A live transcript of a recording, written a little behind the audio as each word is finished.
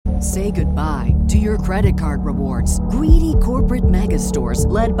Say goodbye to your credit card rewards. Greedy corporate mega stores,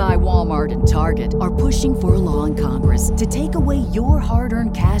 led by Walmart and Target, are pushing for a law in Congress to take away your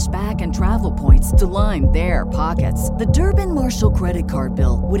hard-earned cash back and travel points to line their pockets. The Durbin-Marshall credit card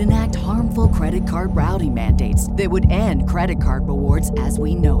bill would enact harmful credit card routing mandates that would end credit card rewards as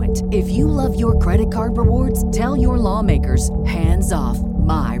we know it. If you love your credit card rewards, tell your lawmakers, hands off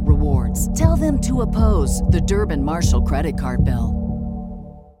my rewards. Tell them to oppose the Durbin-Marshall credit card bill.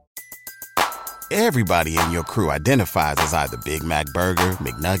 Everybody in your crew identifies as either Big Mac Burger,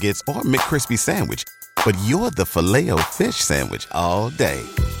 McNuggets, or McCrispy Sandwich. But you're the Filet-O-Fish Sandwich all day.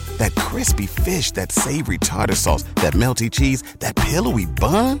 That crispy fish, that savory tartar sauce, that melty cheese, that pillowy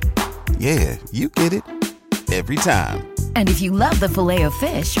bun. Yeah, you get it. Every time. And if you love the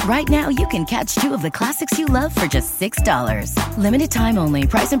Filet-O-Fish, right now you can catch two of the classics you love for just $6. Limited time only.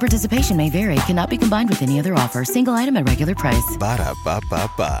 Price and participation may vary. Cannot be combined with any other offer. Single item at regular price.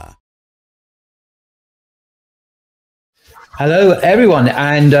 Ba-da-ba-ba-ba. Hello, everyone,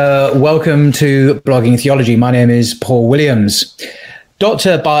 and welcome to Blogging Theology. My name is Paul Williams.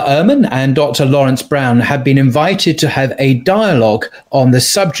 Dr. Bart Ehrman and Dr. Laurence Brown have been invited to have a dialogue on the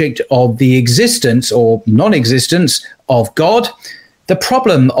subject of the existence or non-existence of God, the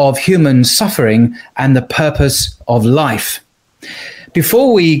problem of human suffering, and the purpose of life.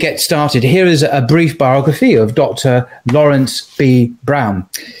 Before we get started, here is a brief biography of Dr. Laurence B. Brown.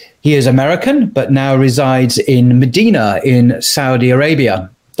 He is American, but now resides in Medina in Saudi Arabia.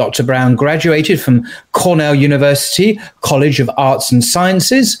 Dr. Brown graduated from Cornell University College of Arts and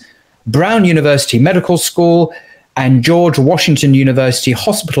Sciences, Brown University Medical School, and George Washington University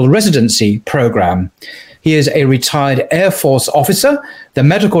Hospital Residency Program. He is a retired Air Force officer, the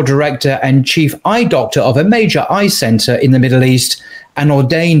medical director and chief eye doctor of a major eye center in the Middle East, an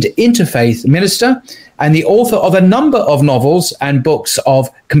ordained interfaith minister, and the author of a number of novels and books of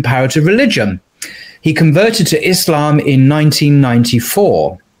comparative religion. He converted to Islam in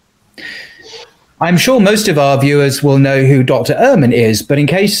 1994. I'm sure most of our viewers will know who Dr. Ehrman is, but in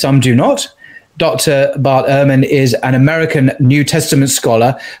case some do not, Dr. Bart Ehrman is an American New Testament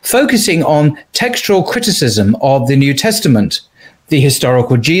scholar focusing on textual criticism of the New Testament, the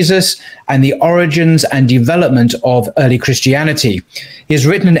historical Jesus, and the origins and development of early Christianity. He has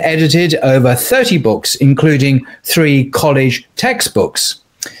written and edited over 30 books, including 3 college textbooks.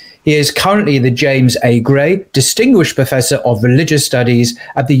 He is currently the James A. Gray Distinguished Professor of Religious Studies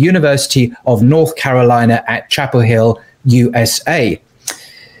at the University of North Carolina at Chapel Hill, USA.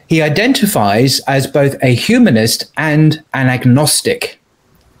 He identifies as both a humanist and an agnostic.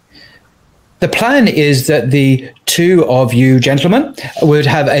 The plan is that the two of you gentlemen would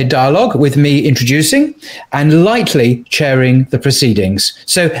have a dialogue with me introducing and lightly chairing the proceedings.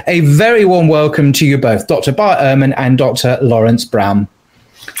 So a very warm welcome to you both, Dr. Bart Ehrman and Dr. Laurence Brown.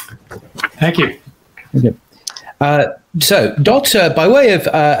 Thank you. Okay. So, by way of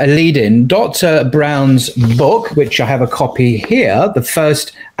a lead-in, Dr. Brown's book, which I have a copy here, The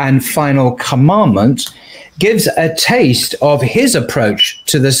First and Final Commandment, gives a taste of his approach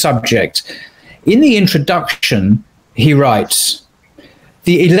to the subject. In the introduction, he writes,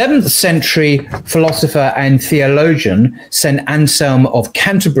 the 11th century philosopher and theologian St. Anselm of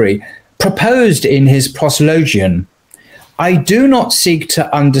Canterbury proposed in his Proslogion, I do not seek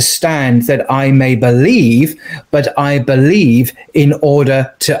to understand that I may believe, but I believe in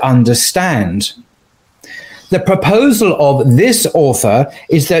order to understand. The proposal of this author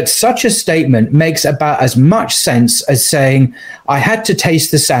is that such a statement makes about as much sense as saying, I had to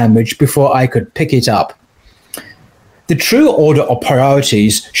taste the sandwich before I could pick it up. The true order of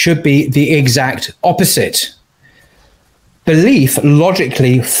priorities should be the exact opposite. Belief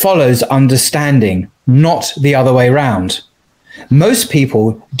logically follows understanding, not the other way round. Most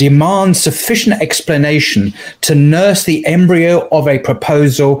people demand sufficient explanation to nurse the embryo of a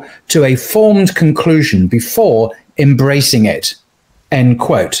proposal to a formed conclusion before embracing it. End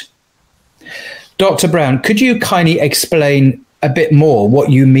quote. Dr. Brown, could you kindly explain a bit more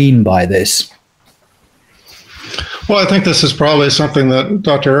what you mean by this? Well, I think this is probably something that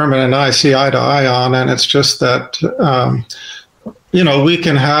Dr. Ehrman and I see eye to eye on, and it's just that, we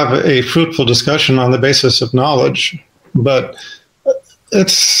can have a fruitful discussion on the basis of knowledge, but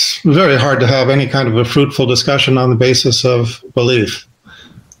it's very hard to have any kind of a fruitful discussion on the basis of belief.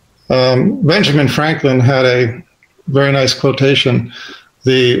 Benjamin Franklin had a very nice quotation.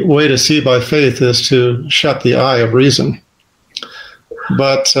 The way to see by faith is to shut the eye of reason.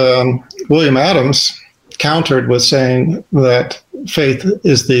 But William Adams countered with saying that faith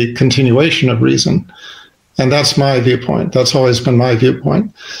is the continuation of reason. And that's my viewpoint. That's always been my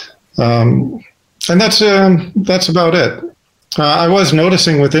viewpoint. And that's about it. I was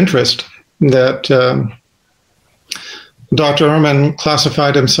noticing with interest that Dr. Ehrman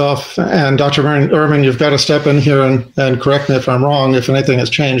classified himself, and Dr. Ehrman, you've got to step in here and correct me if I'm wrong, if anything has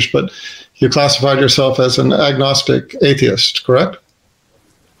changed, but you classified yourself as an agnostic atheist, correct?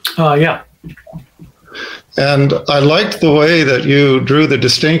 Yeah. And I liked the way that you drew the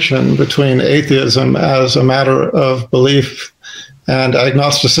distinction between atheism as a matter of belief and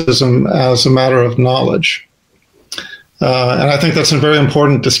agnosticism as a matter of knowledge. And I think that's a very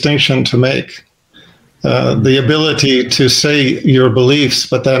important distinction to make. The ability to say your beliefs,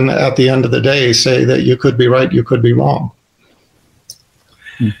 but then at the end of the day, say that you could be right, you could be wrong.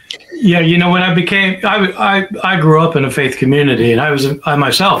 Yeah, when I grew up in a faith community, and I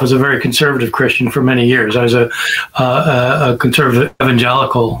myself was a very conservative Christian for many years. I was a conservative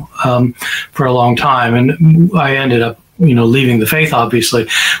evangelical for a long time, and I ended up, leaving the faith, obviously.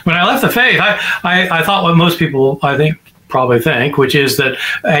 When I left the faith, I thought what most people, probably think, which is that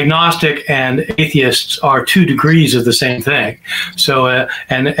agnostic and atheists are 2 degrees of the same thing. So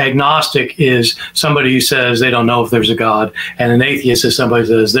an agnostic is somebody who says they don't know if there's a God, and an atheist is somebody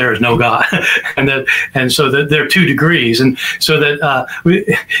who says there is no God, and so that they're 2 degrees, and so that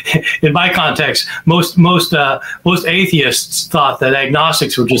in my context, most atheists thought that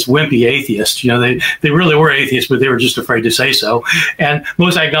agnostics were just wimpy atheists. They really were atheists, but they were just afraid to say so. And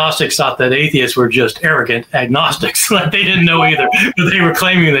most agnostics thought that atheists were just arrogant agnostics. They didn't know either, but they were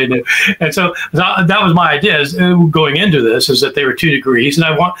claiming they knew. And so that was my idea going into this, is that they were 2 degrees,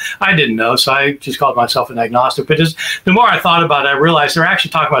 and I didn't know, so I just called myself an agnostic. But the more I thought about it, I realized they're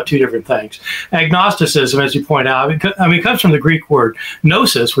actually talking about 2 different things. Agnosticism, as you point out, it comes from the Greek word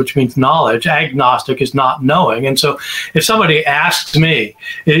gnosis, which means knowledge. Agnostic is not knowing. And so if somebody asks me,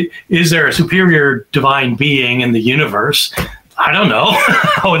 is there a superior divine being in the universe? I don't know.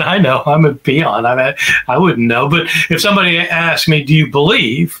 How would I know? I'm a peon. I wouldn't know. But if somebody asked me, do you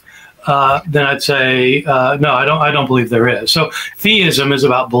believe? Then I'd say, no, I don't believe there is. So theism is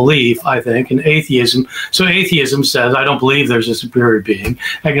about belief, I think, and atheism. So atheism says, I don't believe there's a superior being.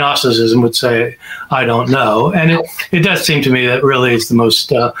 Agnosticism would say, I don't know. And it does seem to me that really is the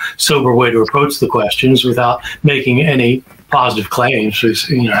most sober way to approach the questions without making any positive claims.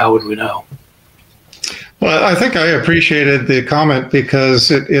 How would we know? Well, I think I appreciated the comment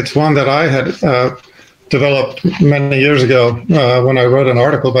because it's one that I had developed many years ago when I wrote an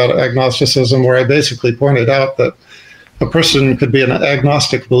article about agnosticism, where I basically pointed out that a person could be an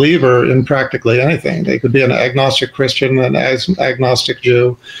agnostic believer in practically anything. They could be an agnostic Christian, an agnostic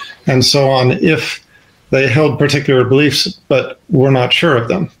Jew, and so on, if they held particular beliefs but were not sure of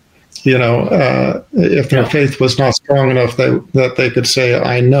them. If their faith was not strong enough that they could say,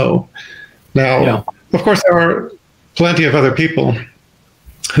 I know. Now, of course, there are plenty of other people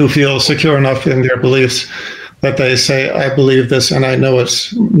who feel secure enough in their beliefs that they say, I believe this and I know it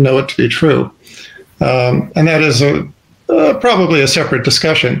to be true. And that is probably a separate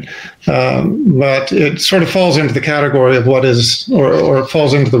discussion. But it sort of falls into the category of what is, or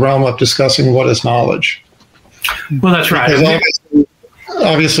falls into the realm of discussing what is knowledge. Well, that's right. Because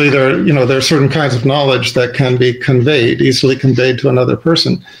obviously there are certain kinds of knowledge that can be easily conveyed to another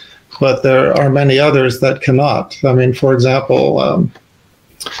person. But there are many others that cannot. I mean, for example,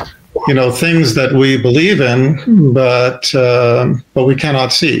 things that we believe in, but we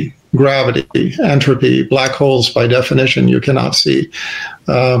cannot see. Gravity, entropy, black holes, by definition, you cannot see.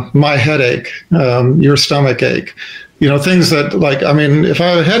 My headache, your stomach ache, things that, if I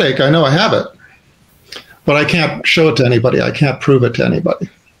have a headache, I know I have it, but I can't show it to anybody. I can't prove it to anybody.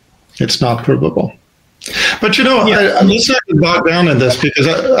 It's not provable. But I'm just not bogged down in this, because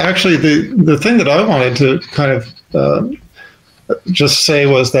actually the thing that I wanted to kind of just say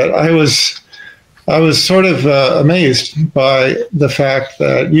was that I was sort of amazed by the fact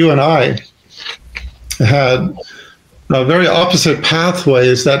that you and I had very opposite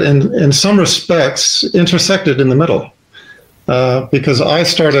pathways that in some respects intersected in the middle, because I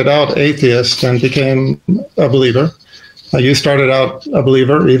started out atheist and became a believer. You started out a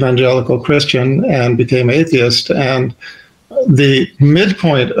believer, evangelical Christian, and became atheist. And the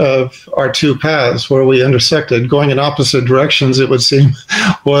midpoint of our 2 paths, where we intersected, going in opposite directions, it would seem,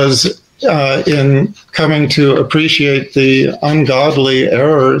 was in coming to appreciate the ungodly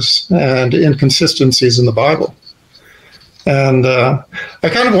errors and inconsistencies in the Bible. And I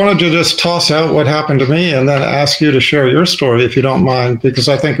kind of wanted to just toss out what happened to me and then ask you to share your story, if you don't mind, because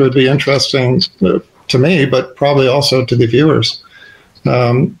I think it would be interesting to me, but probably also to the viewers.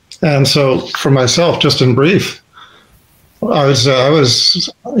 And so for myself, just in brief, I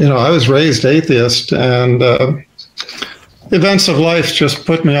was raised atheist, and events of life just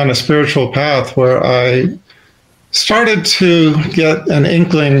put me on a spiritual path where I started to get an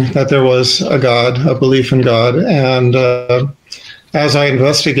inkling that there was a God, a belief in God. And as I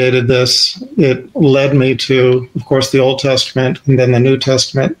investigated this, it led me to, of course, the Old Testament and then the New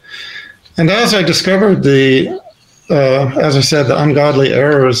Testament. And as I discovered as I said, the ungodly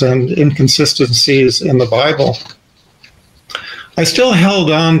errors and inconsistencies in the Bible, I still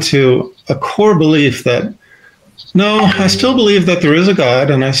held on to a core belief that, no, I still believe that there is a God,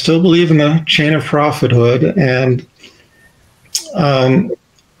 and I still believe in the chain of prophethood, and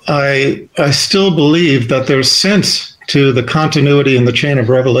I still believe that there's sense to the continuity in the chain of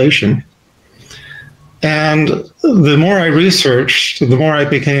revelation. And the more I researched, the more I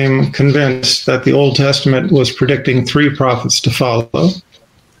became convinced that the Old Testament was predicting 3 prophets to follow.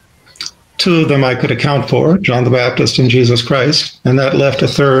 2 of them I could account for, John the Baptist and Jesus Christ, and that left a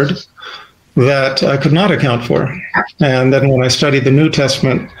 3rd that I could not account for. And then when I studied the New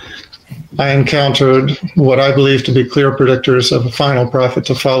Testament, I encountered what I believe to be clear predictors of a final prophet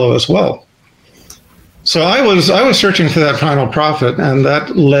to follow as well. So I was searching for that final prophet, and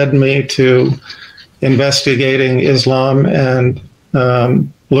that led me to investigating Islam and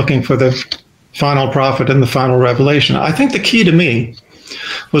looking for the final prophet and the final revelation. I think the key to me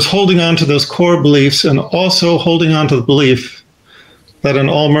was holding on to those core beliefs and also holding on to the belief that an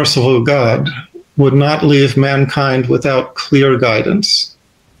all-merciful God would not leave mankind without clear guidance.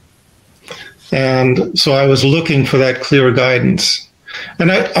 And so I was looking for that clear guidance.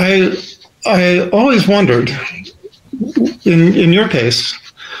 And I always wondered, in your case,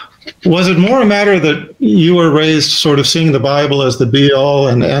 was it more a matter that you were raised sort of seeing the Bible as the be-all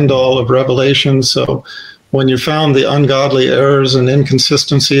and end-all of revelation? So when you found the ungodly errors and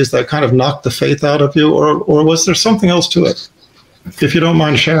inconsistencies, that kind of knocked the faith out of you? Or was there something else to it? If you don't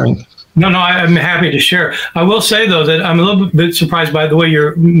mind sharing. No, I'm happy to share. I will say, though, that I'm a little bit surprised by the way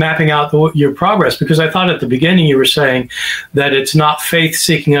you're mapping out your progress, because I thought at the beginning you were saying that it's not faith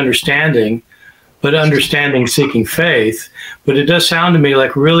seeking understanding, but understanding seeking faith. But it does sound to me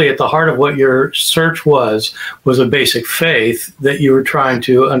like really at the heart of what your search was a basic faith that you were trying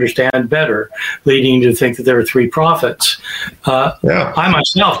to understand better, leading you to think that there were 3 prophets. I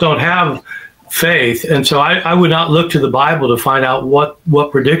myself don't have faith, and so I would not look to the Bible to find out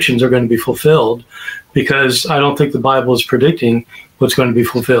what predictions are going to be fulfilled, because I don't think the Bible is predicting what's going to be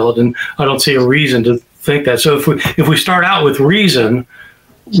fulfilled, and I don't see a reason to think that. So if we start out with reason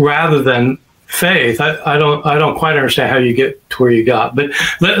rather than faith, I don't quite understand how you get to where you got. But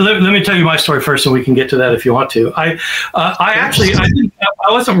let me tell you my story first, and we can get to that if you want to. I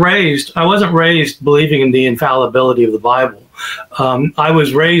wasn't raised believing in the infallibility of the Bible. I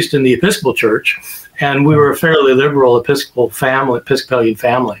was raised in the Episcopal Church, and we were a fairly liberal Episcopalian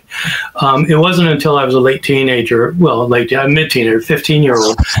family. It wasn't until I was a mid-teenager,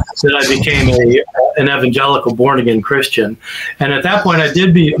 15-year-old, that I became an evangelical born-again Christian. And at that point, I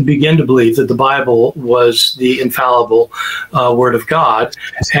did begin to believe that the Bible was the infallible Word of God.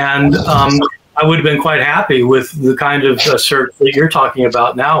 And I would have been quite happy with the kind of search that you're talking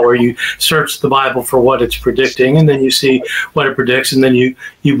about now, where you search the Bible for what it's predicting, and then you see what it predicts, and then you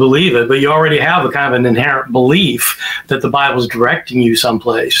believe it. But you already have a kind of an inherent belief that the Bible is directing you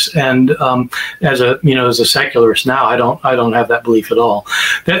someplace. And as a secularist now, I don't have that belief at all.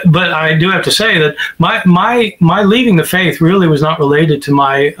 But I do have to say that my leaving the faith really was not related to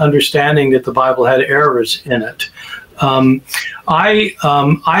my understanding that the Bible had errors in it. I'd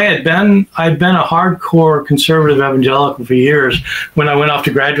been a hardcore conservative evangelical for years when I went off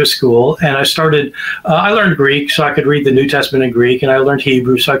to graduate school, and I learned Greek so I could read the New Testament in Greek, and I learned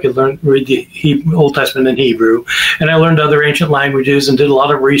Hebrew so I could read the Old Testament in Hebrew, and I learned other ancient languages and did a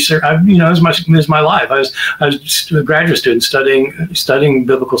lot of research. It was my life. I was just a graduate student studying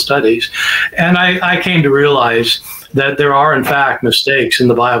biblical studies, and I came to realize that there are, in fact, mistakes in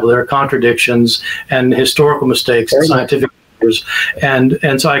the Bible. There are contradictions and historical mistakes and scientific errors.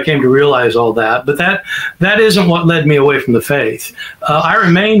 And so I came to realize all that. But that isn't what led me away from the faith. I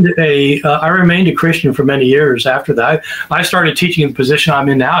remained a Christian for many years after that. I started teaching in the position I'm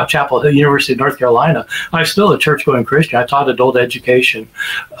in now at Chapel Hill, University of North Carolina. I'm still a church-going Christian. I taught adult education,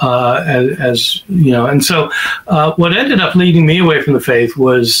 as you know. And so what ended up leading me away from the faith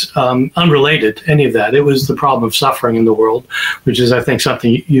was unrelated to any of that. It was the problem of suffering in the world, which is, I think,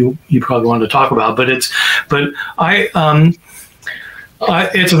 something you probably want to talk about. It's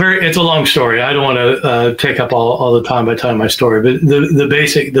a long story. I don't want to take up all the time by telling my story, but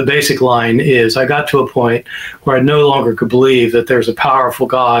the basic line is I got to a point where I no longer could believe that there's a powerful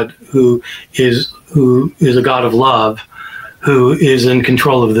God who is a God of love, who is in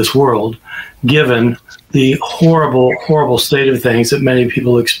control of this world, given the horrible, horrible state of things that many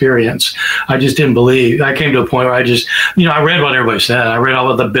people experience. I just didn't believe. I came to a point where I just, I read what everybody said. I read all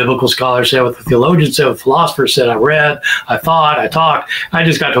what the biblical scholars said, what the theologians said, what the philosophers said. I read, I thought, I talked. I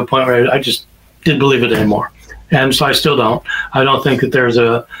just got to a point where I just didn't believe it anymore. And so I still don't. I don't think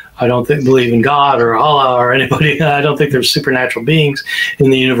that I don't believe in God or Allah or anybody. I don't think there's supernatural beings in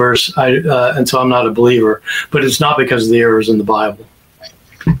the universe. And so I'm not a believer. But it's not because of the errors in the Bible.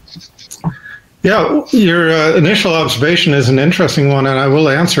 Yeah, your initial observation is an interesting one, and I will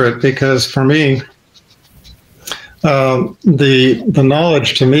answer it because for me, the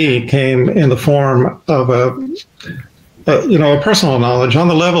knowledge to me came in the form of a personal knowledge on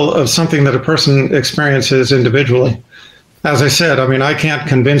the level of something that a person experiences individually. As I said, I can't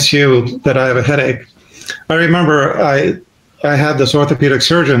convince you that I have a headache. I remember I had this orthopedic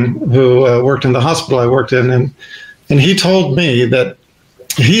surgeon who worked in the hospital I worked in, and he told me that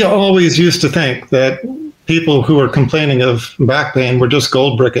he always used to think that people who were complaining of back pain were just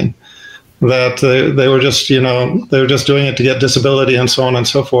gold bricking, that they were just, doing it to get disability and so on and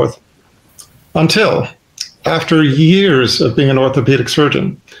so forth. Until after years of being an orthopedic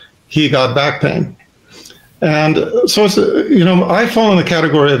surgeon, he got back pain. And so, I fall in the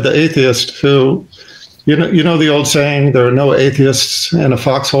category of the atheist who, the old saying, there are no atheists in a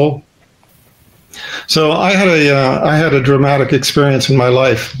foxhole. So I had a dramatic experience in my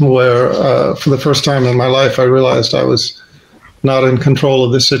life where, for the first time in my life, I realized I was not in control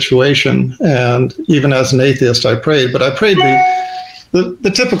of the situation. And even as an atheist, I prayed. But I prayed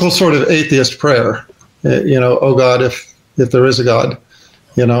the typical sort of atheist prayer. Oh God, if there is a God,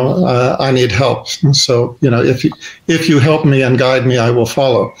 I need help. So if you help me and guide me, I will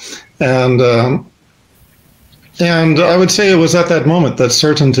follow. And I would say it was at that moment that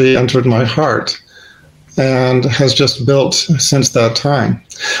certainty entered my heart and has just built since that time.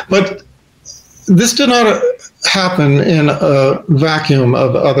 But this did not happen in a vacuum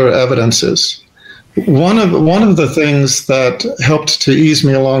of other evidences. One of the things that helped to ease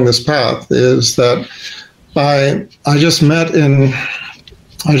me along this path is that I just met in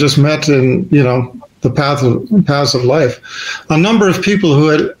the paths of life a number of people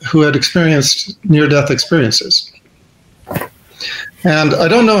who had experienced near-death experiences. And I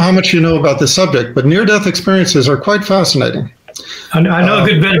don't know how much you know about this subject, but near-death experiences are quite fascinating. I know a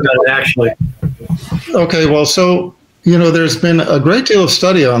good bit about it, actually. Okay, well, so, there's been a great deal of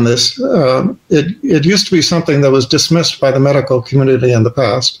study on this. It used to be something that was dismissed by the medical community in the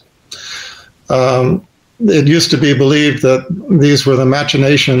past. It used to be believed that these were the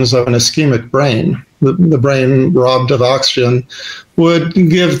machinations of an ischemic brain. The brain robbed of oxygen would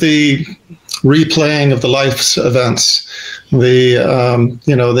give the replaying of the life's events, the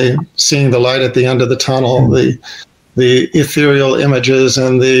seeing the light at the end of the tunnel, the ethereal images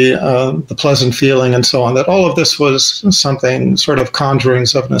and the pleasant feeling and so on, that all of this was something sort of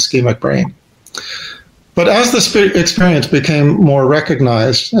conjurings of an ischemic brain. But as the experience became more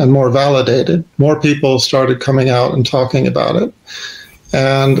recognized and more validated, more people started coming out and talking about it.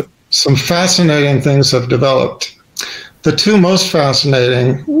 And some fascinating things have developed. The two most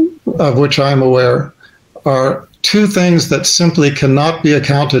fascinating, of which I'm aware, are two things that simply cannot be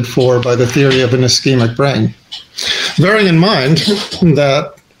accounted for by the theory of an ischemic brain. Bearing in mind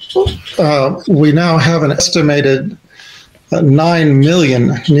that we now have an estimated 9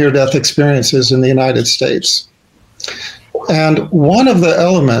 million near-death experiences in the United States. And one of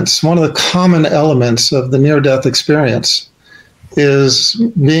the common elements of the near-death experience is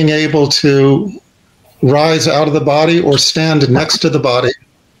being able to rise out of the body or stand next to the body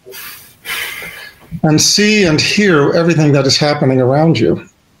and see and hear everything that is happening around you.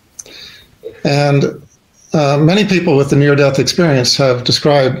 And many people with the near-death experience have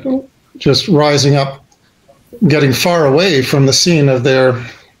described just rising up, getting far away from the scene of their,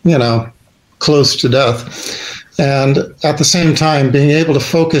 close to death. And at the same time, being able to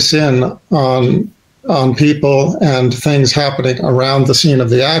focus in on people and things happening around the scene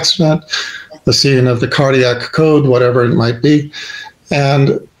of the accident, the scene of the cardiac code, whatever it might be.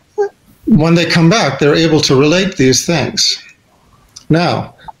 And when they come back, they're able to relate these things.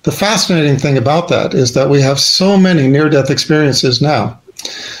 Now, the fascinating thing about that is that we have so many near-death experiences now,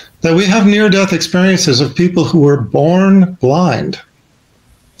 that we have near-death experiences of people who were born blind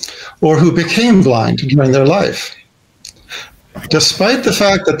or who became blind during their life. Despite the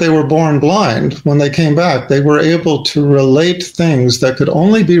fact that they were born blind, when they came back, they were able to relate things that could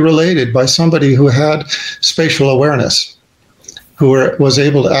only be related by somebody who had spatial awareness, who was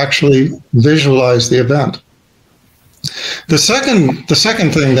able to actually visualize the event. The second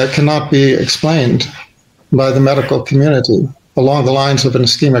thing that cannot be explained by the medical community along the lines of an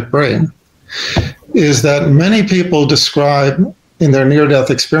ischemic brain is that many people describe in their near-death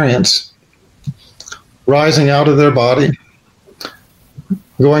experience rising out of their body,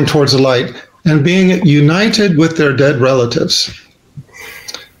 going towards the light, and being united with their dead relatives.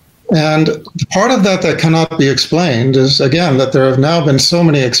 And part of that cannot be explained is, again, that there have now been so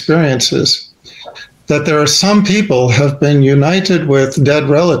many experiences that there are some people have been united with dead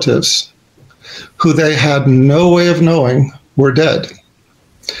relatives who they had no way of knowing were dead.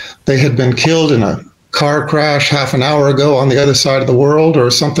 They had been killed in a car crash half an hour ago on the other side of the world or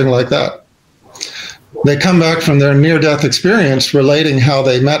something like that. They come back from their near-death experience relating how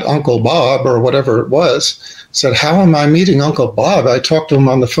they met Uncle Bob or whatever it was, said, how am I meeting Uncle Bob? I talked to him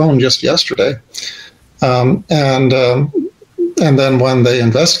on the phone just yesterday. And then when they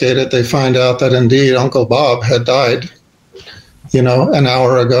investigate it, they find out that indeed Uncle Bob had died, an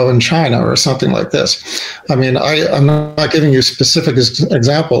hour ago in China or something like this. I mean, I'm not giving you specific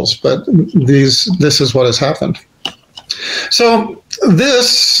examples, but this is what has happened. So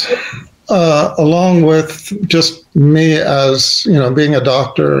this, along with just me as, being a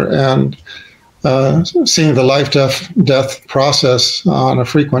doctor and seeing the life-death process on a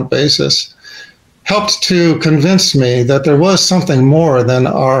frequent basis, helped to convince me that there was something more than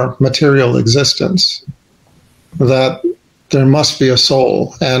our material existence, that there must be a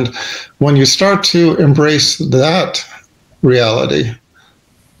soul. And when you start to embrace that reality,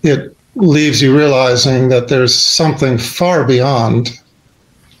 it leaves you realizing that there's something far beyond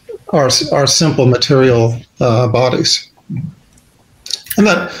our simple material bodies. And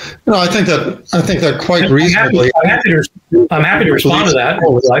that, I think that quite reasonably. I'm happy to respond to that.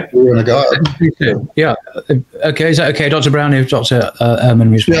 We're in a God. Yeah. Okay. Is that okay, Dr. Brown? If Dr. Ehrman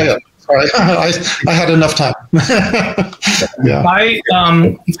responds. Yeah. Sorry, I had enough time. Yeah. I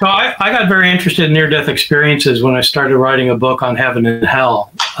got very interested in near-death experiences when I started writing a book on heaven and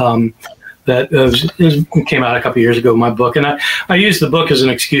hell. That came out a couple of years ago, my book. And I used the book as an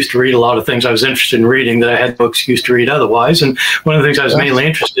excuse to read a lot of things I was interested in reading that I had no excuse to read otherwise. And one of the things I was mainly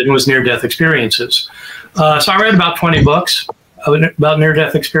interested in was near-death experiences. So I read about 20 books about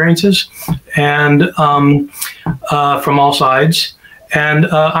near-death experiences and from all sides. And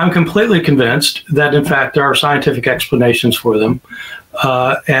I'm completely convinced that, in fact, there are scientific explanations for them.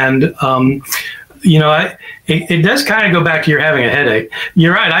 It does kind of go back to you're having a headache.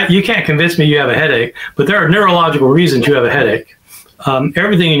 You're right. You can't convince me you have a headache, but there are neurological reasons you have a headache.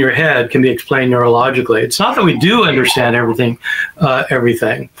 Everything in your head can be explained neurologically. It's not that we do understand everything. There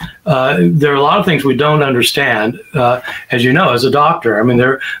are a lot of things we don't understand, as you know, as a doctor. I mean,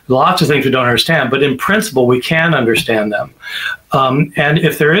 there are lots of things we don't understand, but in principle, we can understand them. And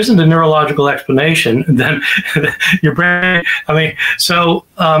if there isn't a neurological explanation, then your brain,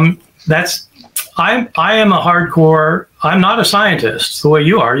 that's, I am a hardcore, I'm not a scientist the way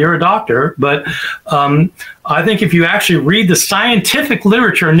you are, you're a doctor, but I think if you actually read the scientific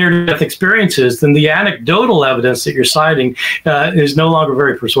literature on near-death experiences, then the anecdotal evidence that you're citing is no longer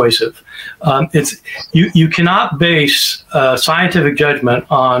very persuasive. You cannot base scientific judgment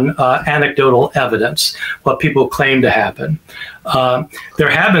on anecdotal evidence, what people claim to happen. There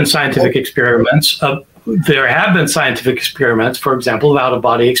have been scientific experiments. For example, of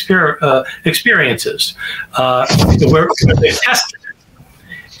out-of-body experiences, where they tested it,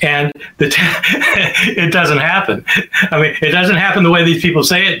 and it doesn't happen. I mean, it doesn't happen the way these people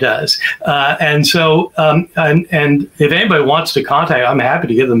say it does. And if anybody wants to contact, I'm happy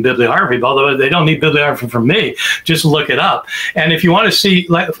to give them bibliography, although they don't need bibliography from me. Just look it up. And if you want to see,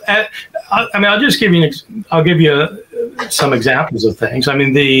 I'll just give you some examples of things. I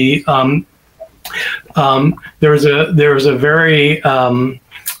mean, there was a very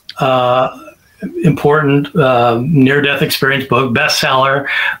important near-death experience book, bestseller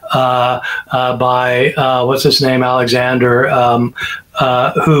by what's his name, Alexander,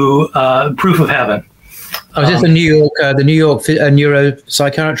 who Proof of Heaven. Is this the New York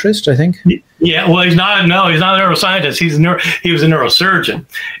neuropsychiatrist, I think? Yeah, well, he's not a neuroscientist. He was a neurosurgeon.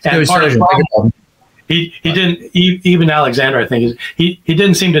 And part of the problem, he didn't, even Alexander, I think, he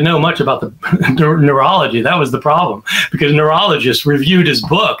didn't seem to know much about the neurology. That was the problem, because neurologists reviewed his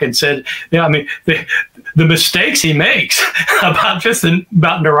book and said, the mistakes he makes about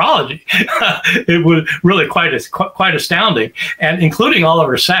neurology, it was really quite astounding, and including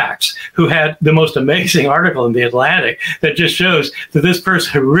Oliver Sacks, who had the most amazing article in The Atlantic that just shows that this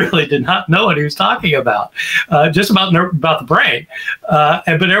person really did not know what he was talking about, just about the brain. But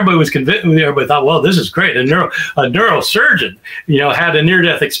everybody was convinced. Everybody thought, well, this is great. A neurosurgeon, had a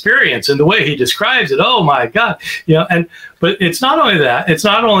near-death experience, and the way he describes it, oh my God, but it's not only that. It's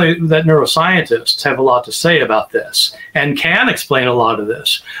not only that neuroscientists have a lot to say about this and can explain a lot of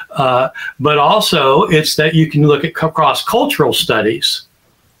this, but also it's that you can look at cross-cultural studies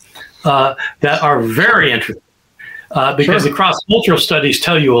that are very interesting. Because the cross-cultural studies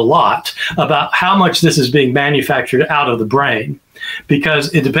tell you a lot about how much this is being manufactured out of the brain,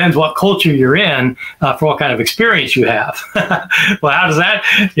 because it depends what culture you're in for what kind of experience you have. Well, how does that,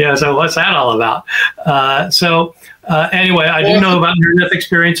 so what's that all about? Anyway, I do know about near-death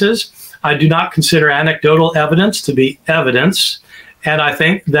experiences. I do not consider anecdotal evidence to be evidence. And I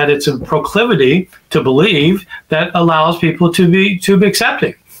think that it's a proclivity to believe that allows people to be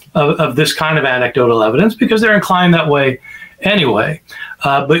accepting of this kind of anecdotal evidence, because they're inclined that way anyway.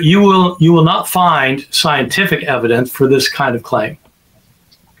 But you will not find scientific evidence for this kind of claim.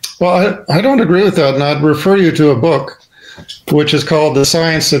 Well, I don't agree with that, and I'd refer you to a book which is called The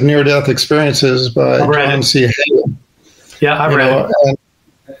Science of Near-Death Experiences by John C. Hagen. Yeah, I've read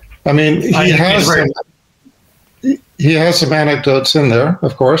it. I mean, he has some anecdotes in there,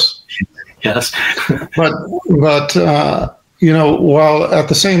 of course. Yes. but while at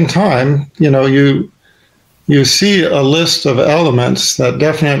the same time, you see a list of elements that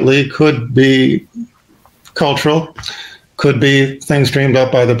definitely could be cultural, could be things dreamed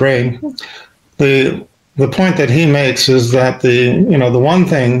up by the brain. The point that he makes is that the one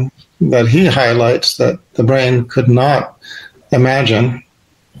thing that he highlights that the brain could not imagine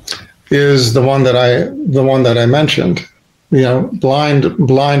is the one that I mentioned.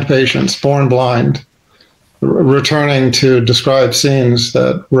 Blind patients, born blind, returning to describe scenes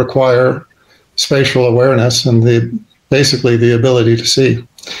that require spatial awareness and basically the ability to see.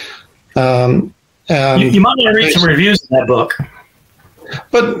 And you might want to read some reviews of that book.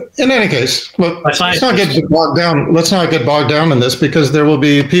 But in any case, look, let's not get bogged down in this, because there will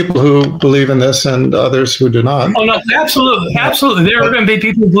be people who believe in this and others who do not. Oh no, absolutely. There are going to be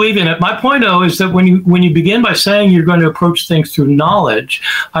people who believe in it. My point, though, is that when you begin by saying you're going to approach things through knowledge,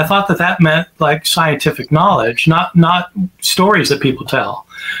 I thought that meant like scientific knowledge, not stories that people tell.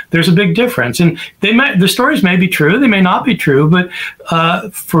 There's a big difference, and the stories may be true, they may not be true, but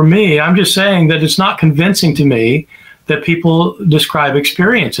for me, I'm just saying that it's not convincing to me that people describe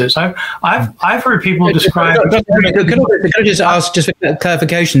experiences. I've heard people describe. Could I just ask, just for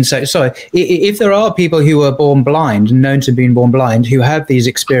clarification? Sorry, if there are people who are born blind, known to be born blind, who have these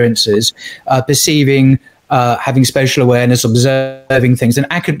experiences, perceiving, having spatial awareness, observing things, and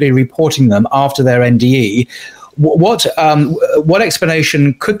accurately reporting them after their NDE, what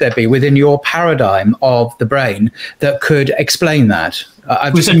explanation could there be within your paradigm of the brain that could explain that?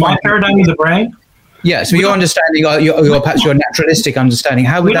 Within my paradigm of the brain? Yeah, so your understanding, perhaps your naturalistic understanding,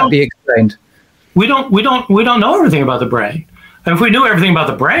 how would that be explained? We don't know everything about the brain. And if we knew everything about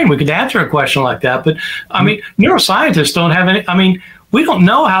the brain, we could answer a question like that. But I mean, neuroscientists don't have any. I mean, we don't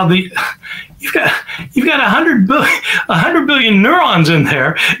know how you've got 100 billion neurons in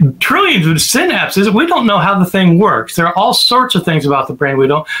there, trillions of synapses. We don't know how the thing works. There are all sorts of things about the brain we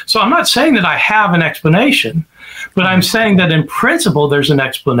don't. So I'm not saying that I have an explanation, but I'm saying that in principle there's an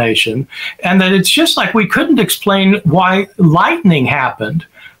explanation, and that it's just like we couldn't explain why lightning happened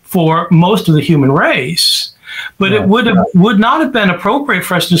for most of the human race. But it would not have been appropriate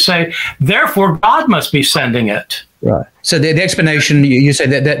for us to say, therefore God must be sending it. Right. So the explanation, you say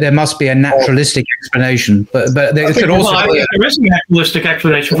that there must be a naturalistic explanation, but there could also be there is a naturalistic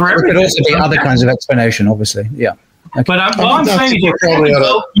explanation for everything. There could also be other kinds of explanation, obviously. Yeah. Okay. But I'm saying you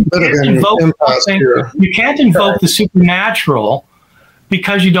can't invoke the supernatural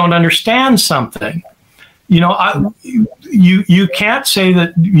because you don't understand something. You can't say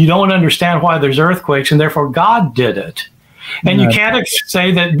that you don't understand why there's earthquakes and therefore God did it. And you can't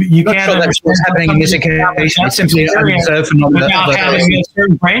say that you can't understand what's happening in this occasion. It's simply an observed phenomenon without having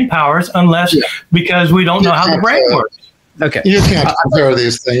certain brain powers, unless because we don't know how the brain works. Okay, you can't compare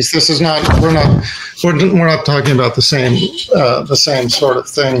these things. This is not. We're not talking about the same sort of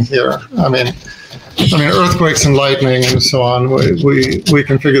thing here. I mean, earthquakes and lightning and so on. We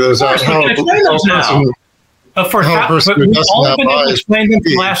can figure those out. We've only been able to explain them for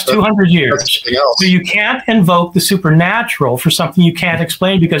the last 200 years. So you can't invoke the supernatural for something you can't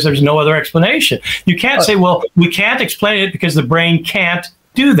explain because there's no other explanation. You can't say, well, we can't explain it because the brain can't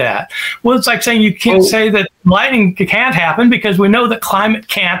do that. Well, it's like saying you can't say that lightning can't happen because we know that climate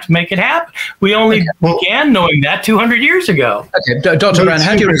can't make it happen. We only began knowing that 200 years ago. Okay, Dr. Brown,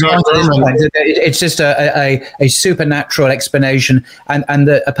 how do you respond to this point? It's just a supernatural explanation, and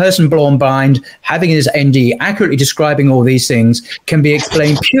a person born blind, having his ND accurately describing all these things, can be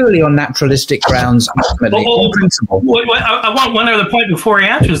explained purely on naturalistic grounds, ultimately, on principle. I want one other point before he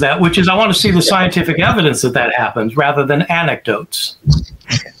answers that, which is I want to see the scientific evidence that happens rather than anecdotes.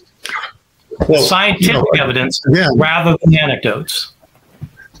 Well, scientific evidence rather than anecdotes.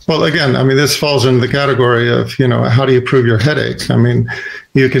 Well, again, I mean, this falls into the category of, how do you prove your headache? I mean,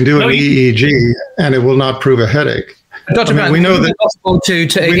 you can do an EEG and it will not prove a headache. Dr. Brown, we know that it's possible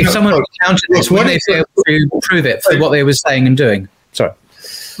if someone encountered this, would they be able to prove it for what they were saying and doing? Sorry.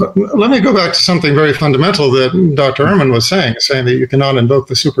 Let me go back to something very fundamental that Dr. Ehrman was saying that you cannot invoke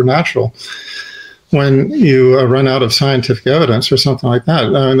the supernatural when you run out of scientific evidence or something like that.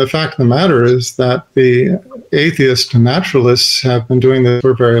 And the fact of the matter is that the atheist naturalists have been doing this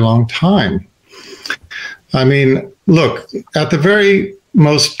for a very long time. I mean, look, at the very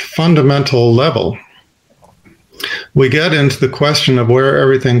most fundamental level, we get into the question of where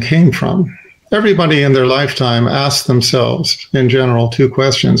everything came from. Everybody in their lifetime asks themselves, in general, two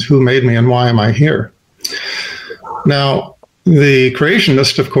questions: who made me and why am I here? Now, the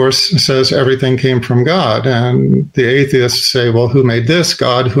creationist, of course, says everything came from God. And the atheists say, well, who made this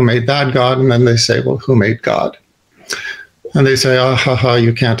God? Who made that God? And then they say, well, who made God? And they say,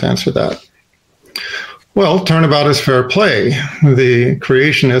 you can't answer that. Well, turnabout is fair play. The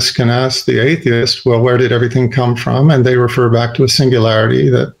creationist can ask the atheist, well, where did everything come from? And they refer back to a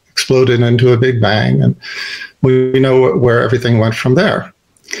singularity that exploded into a big bang. And we know where everything went from there.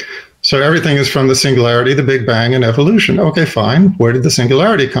 So everything is from the singularity, the Big Bang, and evolution. Okay, fine. Where did the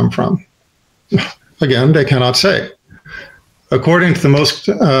singularity come from? Again, they cannot say. According to the most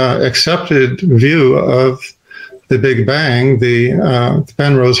accepted view of the Big Bang, the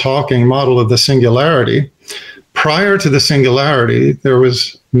Penrose-Hawking model of the singularity, prior to the singularity, there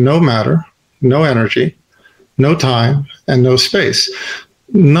was no matter, no energy, no time, and no space.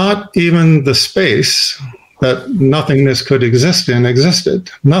 Not even the space that nothingness could exist in existed.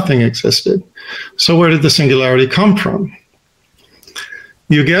 Nothing existed. So where did the singularity come from?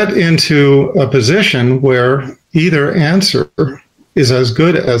 You get into a position where either answer is as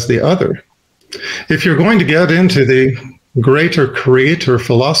good as the other. If you're going to get into the greater creator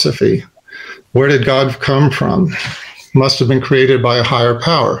philosophy, where did God come from? Must have been created by a higher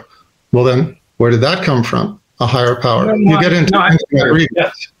power. Well then, where did that come from? A higher power. You get into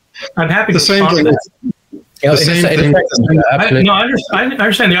I'm happy the to same thing. The same thing. I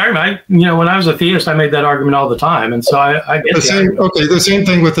understand the argument. When I was a theist, I made that argument all the time, and so I get the same. Okay, the same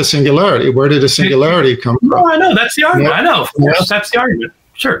thing with the singularity. Where did a singularity come from? No, I know that's the argument. I know, of course, that's the argument.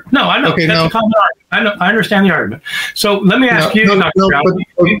 Sure. No, I know. Okay, that's a common argument. I understand the argument. So let me ask you, Dr. Brown.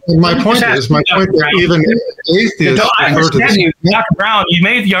 My point is that even atheists. I understand you, Dr. Brown. You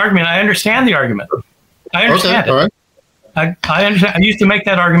made the argument. I understand the argument. I understand it. All right. I understand. I used to make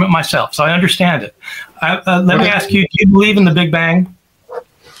that argument myself, so I understand it. Let me ask you: do you believe in the Big Bang?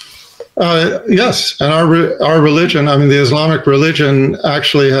 Yes, and our religion, I mean, the Islamic religion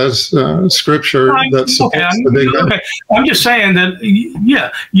actually has scripture that supports the Big Bang. Okay. I'm just saying that,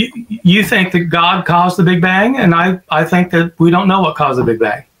 you think that God caused the Big Bang, and I think that we don't know what caused the Big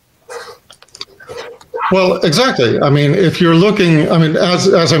Bang. Well, exactly. I mean, if you're looking, I mean,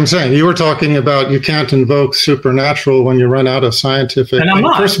 as I'm saying, you were talking about you can't invoke supernatural when you run out of scientific. And I'm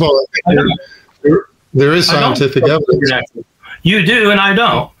not. First of all, I think there is scientific evidence. You do, and I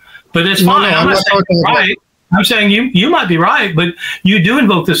don't. But it's fine. I'm not saying you're right. I'm saying you might be right, but you do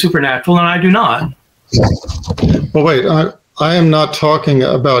invoke the supernatural, and I do not. Well, wait. I am not talking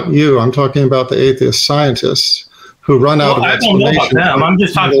about you. I'm talking about the atheist scientists who run out of explanation. I don't know about them. I'm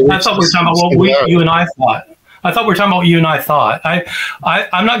just talking. I thought we were talking about what you and I thought. I thought we were talking about what you and I thought.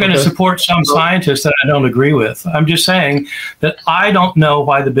 I'm not going to support some scientists that I don't agree with. I'm just saying that I don't know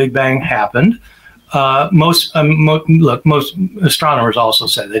why the Big Bang happened. Most astronomers also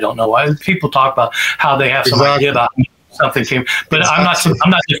say they don't know why. People talk about how they have some idea about something came, but I'm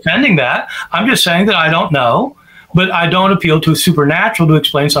not defending that. I'm just saying that I don't know, but I don't appeal to supernatural to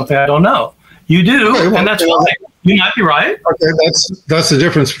explain something I don't know. You do, and that's fine. You might be right. Okay, that's the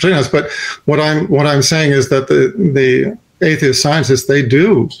difference between us. But what I'm saying is that the atheist scientists, they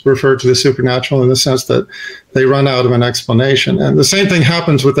do refer to the supernatural in the sense that they run out of an explanation. And the same thing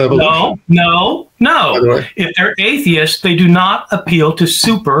happens with evolution. No. If they're atheists, they do not appeal to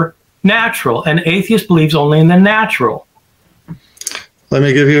supernatural. An atheist believes only in the natural. Let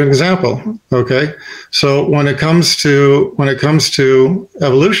me give you an example. Okay. So when it comes to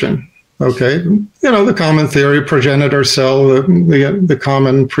evolution, Okay, the common theory, progenitor cell, the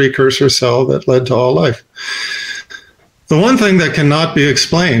common precursor cell that led to all life. The one thing that cannot be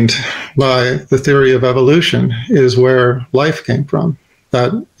explained by the theory of evolution is where life came from,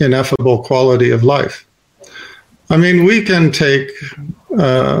 that ineffable quality of life. I mean, we can take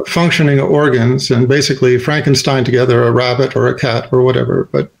functioning organs and basically Frankenstein together a rabbit or a cat or whatever,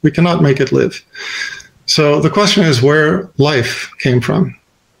 but we cannot make it live. So the question is where life came from.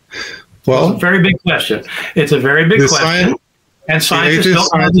 Well, it's a very big question. It's a very big question. And scientists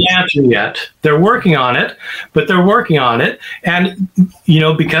don't have the answer yet. They're working on it, but they're working on it. And,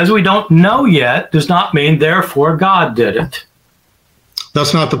 because we don't know yet does not mean, therefore, God did it.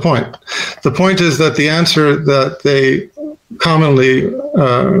 That's not the point. The point is that the answer that they commonly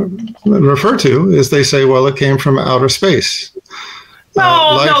refer to is they say, well, it came from outer space.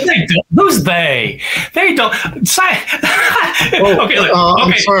 No, they don't. Who's they? They don't. I'm sorry,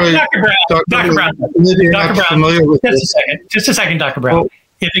 Dr. Brown. Just a second, Dr. Brown.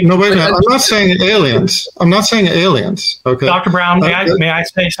 Wait a minute. I'm not saying aliens. Okay. Dr. Brown, may I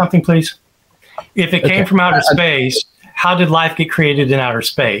say something, please? If it came from outer space, how did life get created in outer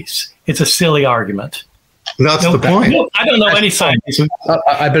space? It's a silly argument. That's the point. I don't know any scientists.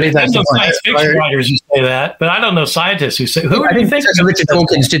 I believe that's the point. Science fiction writers who say that, but I don't know scientists who say. Who do you think? Richard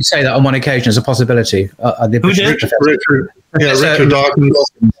Dawkins did say that on one occasion as a possibility. Who did? Richard Dawkins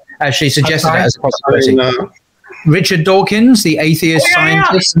actually suggested that as a possibility. Richard Dawkins, the atheist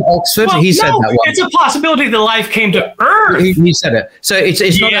scientist in Oxford, he said that one. It's a possibility that life came to Earth. He said it. So it's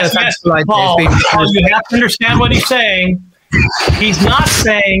not a factual idea. Paul, you have to understand what he's saying. He's not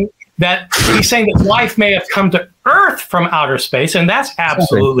saying that. He's saying that life may have come to Earth from outer space, and that's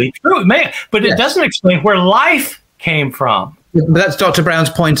absolutely true. It may, but it doesn't explain where life came from. But that's Dr. Brown's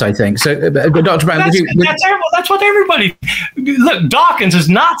point, I think. So, Dr. Brown, that's what everybody. Look, Dawkins is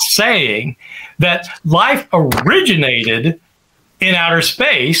not saying that life originated in outer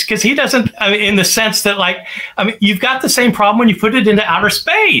space, because he doesn't. In the sense that, you've got the same problem when you put it into outer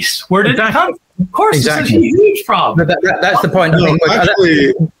space. Where did it come from? Of course, this is a huge problem. But that's the point.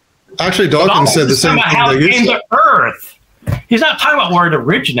 Actually, Dawkins said the same thing how it came to Earth. He's not talking about where it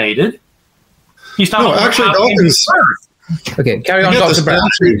originated. He's talking about how it came to Earth. Okay, carry on, Dr. Brown.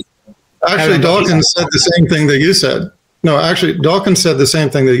 Actually, Dawkins said the same thing that you said. No, actually, Dawkins said the same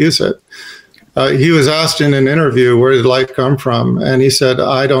thing that you said. He was asked in an interview, where did life come from? And he said,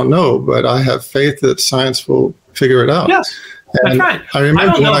 I don't know, but I have faith that science will figure it out. Yes, that's right. I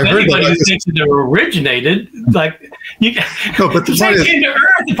don't know if anybody who thinks that it originated, but the point came to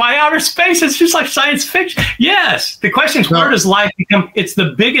Earth by outer space. It's just like science fiction. Yes, the question is, where does life become? It's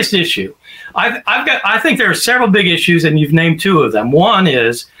the biggest issue. I think there are several big issues, and you've named two of them. One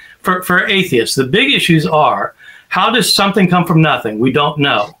is for atheists, the big issues are: how does something come from nothing? We don't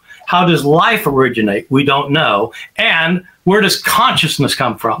know. How does life originate? We don't know. And where does consciousness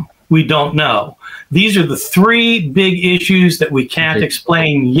come from? We don't know. These are the three big issues that we can't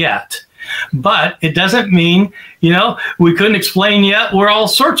explain yet. But it doesn't mean, we couldn't explain yet. We're all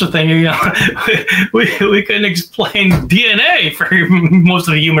sorts of things. We couldn't explain DNA for most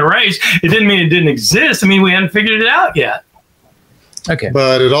of the human race. It didn't mean it didn't exist. I mean, we hadn't figured it out yet. Okay.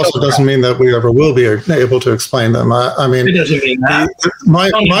 But it also doesn't mean that we ever will be able to explain them. I mean, it doesn't mean that.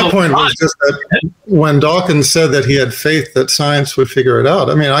 My point was just that when Dawkins said that he had faith that science would figure it out,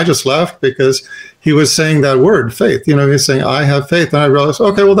 I mean, I just laughed because he was saying that word, faith. He's saying, I have faith. And I realized,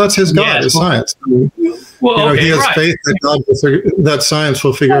 okay, well, that's his God, is science. He has faith that that science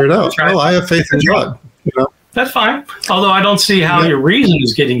will figure it out. Right. Well, I have faith in God. That's fine. Although I don't see how your reason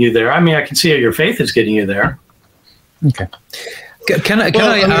is getting you there. I mean, I can see how your faith is getting you there. Okay. Can I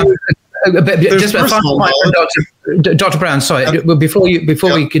just a final point, Dr. Brown? Sorry, before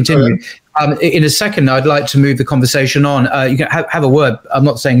we continue, in a second, I'd like to move the conversation on. You can have a word. I'm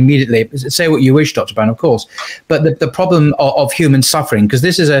not saying immediately. Say what you wish, Dr. Brown, of course. But the problem of human suffering, because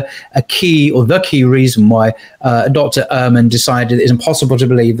this is a key or the key reason why Dr. Ehrman decided it is impossible to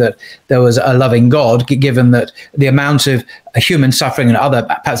believe that there was a loving God, given that the amount of human suffering and other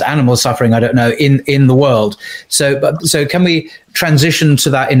perhaps animal suffering, I don't know, in the world. So can we transition to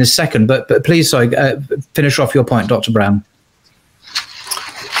that in a second? But please, finish off your point, Dr. Brown.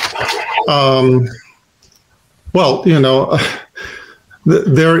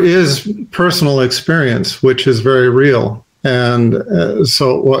 There is personal experience, which is very real. And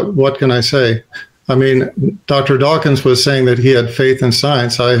so what can I say? I mean, Dr. Dawkins was saying that he had faith in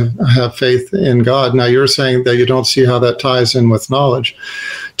science. I have faith in God. Now you're saying that you don't see how that ties in with knowledge.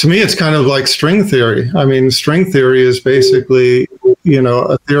 To me, it's kind of like string theory. I mean, string theory is basically,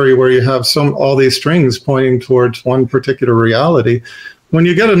 a theory where you have all these strings pointing towards one particular reality. when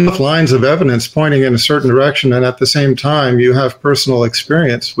you get enough lines of evidence pointing in a certain direction, and at the same time you have personal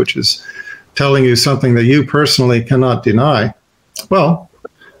experience, which is telling you something that you personally cannot deny, well,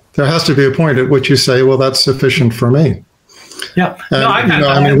 there has to be a point at which you say, well, that's sufficient for me. Yeah. And, no,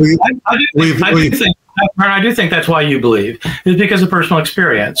 I do think that's why you believe. It's because of personal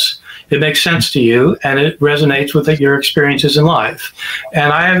experience. It makes sense to you, and it resonates with your experiences in life.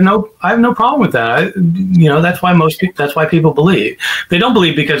 And I have no problem with that. That's why people believe. They don't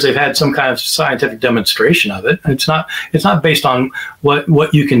believe because they've had some kind of scientific demonstration of it. It's not based on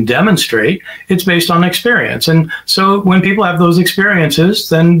what you can demonstrate. It's based on experience. And so when people have those experiences,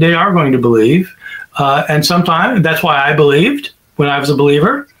 then they are going to believe. And sometimes that's why I believed when I was a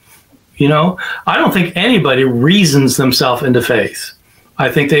believer. I don't think anybody reasons themselves into faith. I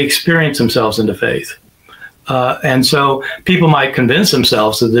think they experience themselves into faith. And so people might convince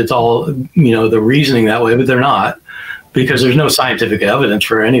themselves that it's all, the reasoning that way, but they're not, because there's no scientific evidence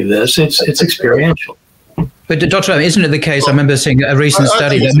for any of this. It's experiential. But Dr. Ehrman, isn't it the case? I remember seeing a recent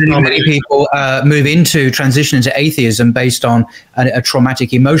study that many people transition into atheism based on a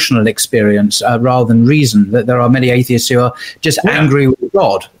traumatic emotional experience rather than reason. That there are many atheists who are just angry with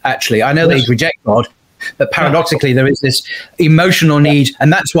God, actually. I know they reject God, but paradoxically, there is this emotional need,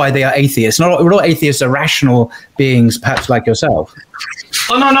 and that's why they are atheists. Not all atheists are rational beings, perhaps like yourself.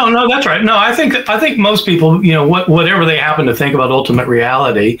 Oh, no, that's right. No, I think most people, whatever they happen to think about ultimate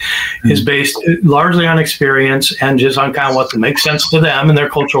reality is based largely on experience and just on kind of what makes sense to them in their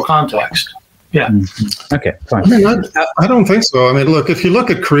cultural context. Yeah. Okay, fine. I don't think so. I mean, look, if you look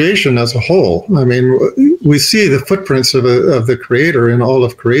at creation as a whole, I mean, we see the footprints of the Creator in all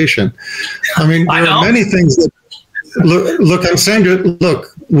of creation. I mean, there are many things that, look, I'm saying to look,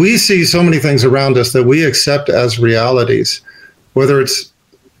 we see so many things around us that we accept as realities, whether it's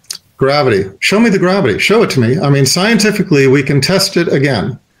gravity. Show me the gravity. Show it to me. I mean, scientifically, we can test it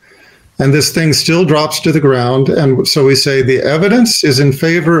again. And this thing still drops to the ground. And so we say the evidence is in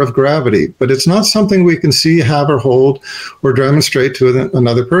favor of gravity, but it's not something we can see, have, or hold, or demonstrate to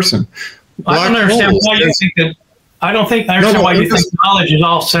another person. I don't understand why you think that. I understand why you think knowledge is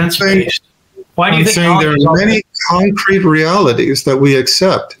all sense-based. Why do you think there are many concrete realities that we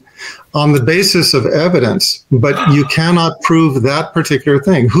accept on the basis of evidence, but you cannot prove that particular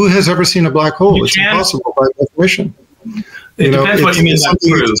thing. Who has ever seen a black hole? It's impossible by definition. It depends what you mean by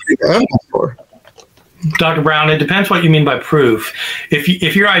proof. Dr. Brown, it depends what you mean by proof.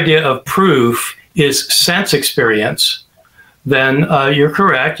 If your idea of proof is sense experience, then you're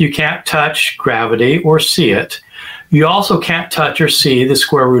correct. You can't touch gravity or see it. You also can't touch or see the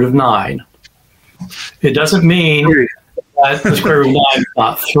square root of 9. It doesn't mean that the square root of 9 is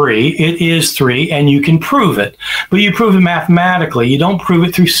not 3. It is 3, and you can prove it. But you prove it mathematically. You don't prove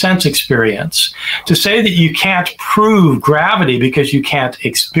it through sense experience. To say that you can't prove gravity because you can't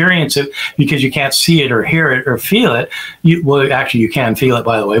experience it, because you can't see it or hear it or feel it, actually you can feel it,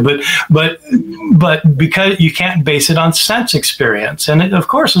 by the way, but because you can't base it on sense experience. And of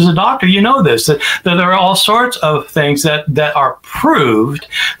course, as a doctor, you know this, that there are all sorts of things that are proved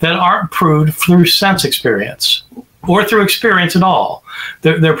that aren't proved through sense experience or through experience at all.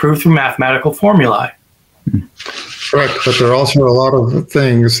 They're proved through mathematical formulae. Correct, but there are also a lot of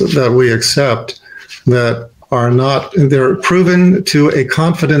things that we accept that are not, they're proven to a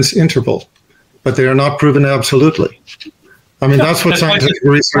confidence interval, but they are not proven absolutely. I mean, that's what scientific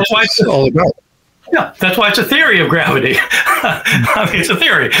research is all about. Yeah, that's why it's a theory of gravity. I mean, it's a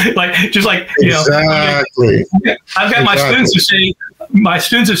theory. Exactly. I've got my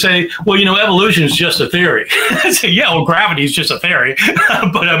students who say, well, evolution is just a theory. I say, yeah, well, gravity is just a theory.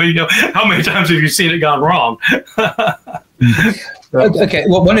 But I mean, how many times have you seen it gone wrong? Okay,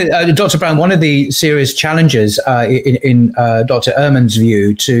 well, Dr. Brown, one of the serious challenges in Dr. Ehrman's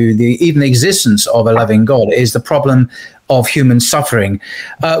view to even the existence of a loving God is the problem of human suffering.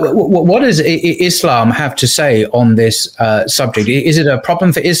 What does Islam have to say on this subject? Is it a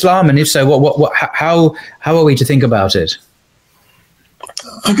problem for Islam? And if so, how are we to think about it?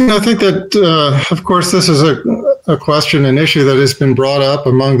 I think that, of course, this is a question, an issue that has been brought up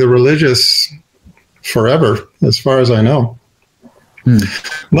among the religious forever, as far as I know.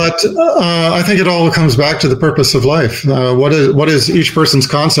 But I think it all comes back to the purpose of life. What is each person's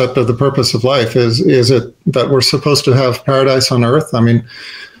concept of the purpose of life? Is it that we're supposed to have paradise on earth? I mean,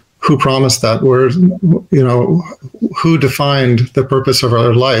 who promised that? Who defined the purpose of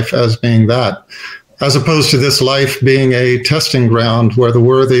our life as being that? As opposed to this life being a testing ground where the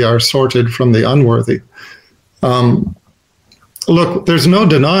worthy are sorted from the unworthy. Look, there's no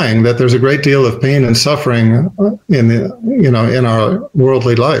denying that there's a great deal of pain and suffering in our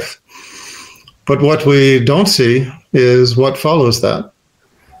worldly life. But what we don't see is what follows that.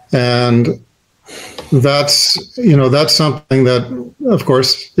 And that's something that, of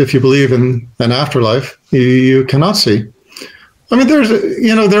course, if you believe in an afterlife, you cannot see. I mean,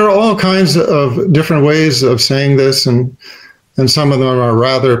 there are all kinds of different ways of saying this, and some of them are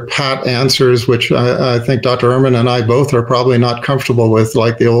rather pat answers, which I think Dr. Ehrman and I both are probably not comfortable with,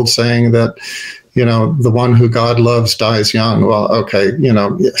 like the old saying that, the one who God loves dies young. Well, okay,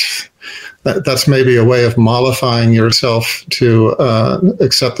 that's maybe a way of mollifying yourself to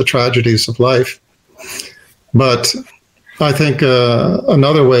accept the tragedies of life. But I think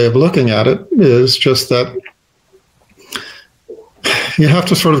another way of looking at it is just that you have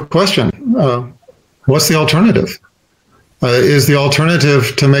to sort of question, what's the alternative? Is the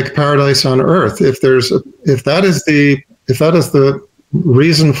alternative to make paradise on earth? If that is the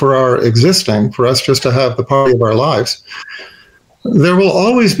reason for our existing, for us just to have the party of our lives, there will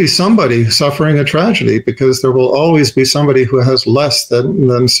always be somebody suffering a tragedy, because there will always be somebody who has less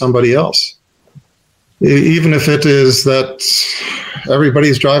than somebody else. Even if it is that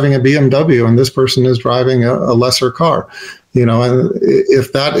everybody's driving a BMW and this person is driving a lesser car, and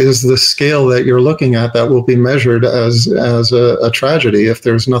if that is the scale that you're looking at, that will be measured as a tragedy if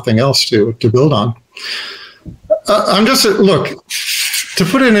there's nothing else to build on. Look, to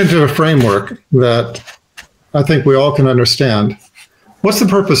put it into a framework that I think we all can understand, what's the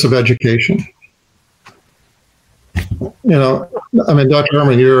purpose of education? I mean, Dr.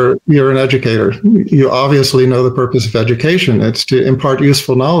 Ehrman, you're an educator. You obviously know the purpose of education. It's to impart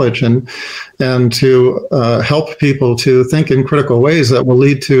useful knowledge and to help people to think in critical ways that will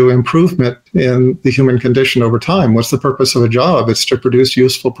lead to improvement in the human condition over time. What's the purpose of a job? It's to produce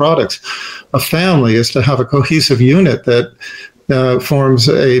useful products. A family is to have a cohesive unit that forms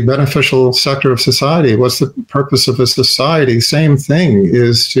a beneficial sector of society. What's the purpose of a society? Same thing,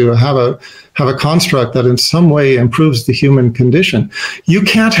 is to have a construct that in some way improves the human condition. You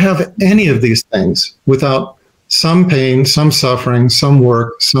can't have any of these things without some pain, some suffering, some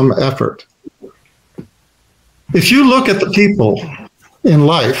work, some effort. If you look at the people in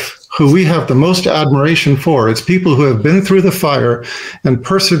life who we have the most admiration for, it's people who have been through the fire and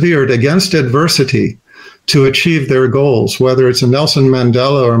persevered against adversity to achieve their goals, whether it's a Nelson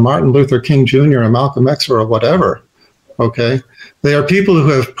Mandela or Martin Luther King Jr. or Malcolm X or whatever, okay? They are people who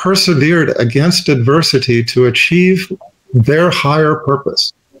have persevered against adversity to achieve their higher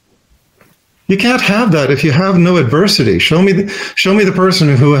purpose. You can't have that if you have no adversity. Show me the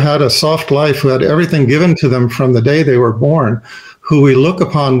person who had a soft life, who had everything given to them from the day they were born, who we look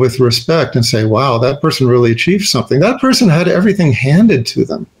upon with respect and say, wow, that person really achieved something. That person had everything handed to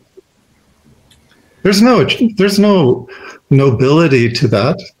them. There's no nobility to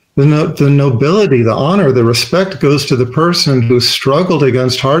that. The nobility, the honor, the respect goes to the person who struggled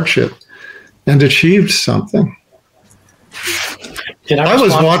against hardship and achieved something. I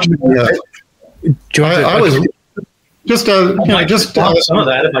was watching. I was just some of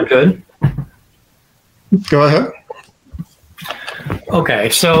that, if I could. Go ahead. Okay,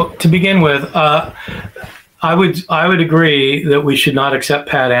 so to begin with, I would agree that we should not accept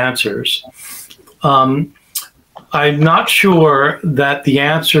pat answers. I'm not sure that the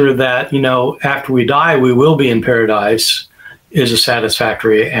answer that, after we die, we will be in paradise is a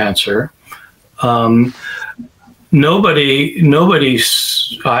satisfactory answer. I've never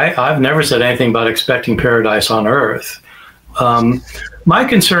said anything about expecting paradise on earth. My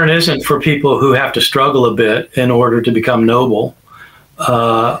concern isn't for people who have to struggle a bit in order to become noble,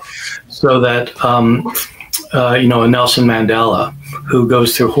 so that, a Nelson Mandela, who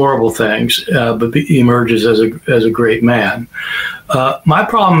goes through horrible things, but emerges as a great man. My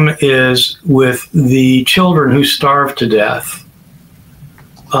problem is with the children who starve to death.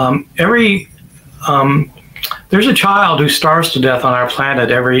 There's a child who starves to death on our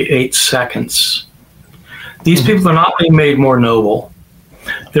planet every 8 seconds. These people are not being made more noble.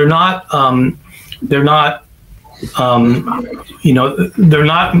 They're not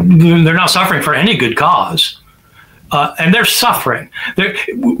suffering for any good cause. And they're suffering.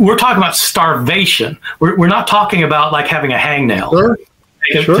 We're talking about starvation. We're not talking about like having a hangnail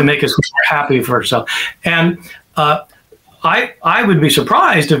to make us happy for ourselves. And I would be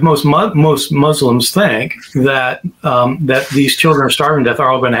surprised if most Muslims think that these children are starving to death are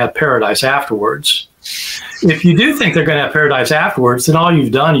all going to have paradise afterwards. If you do think they're going to have paradise afterwards, then all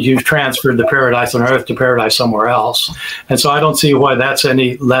you've done is you've transferred the paradise on earth to paradise somewhere else. And so I don't see why that's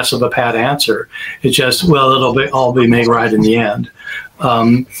any less of a pat answer. It's just, well, it'll all be made right in the end.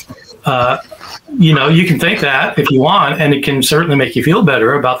 You can think that if you want, and it can certainly make you feel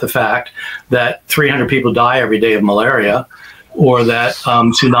better about the fact that 300 people die every day of malaria. or that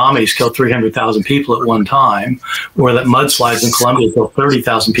tsunamis killed 300,000 people at one time, or that mudslides in Colombia killed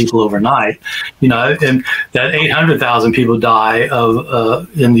 30,000 people overnight, and that 800,000 people die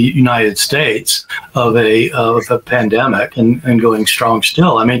in the United States of a pandemic and going strong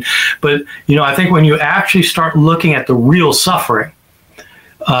still. I mean, but I think when you actually start looking at the real suffering,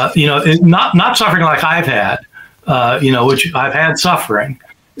 not suffering like I've had, which I've had suffering,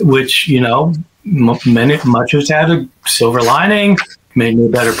 which much has had a silver lining, made me a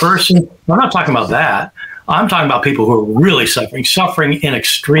better person. I'm not talking about that. I'm talking about people who are really suffering in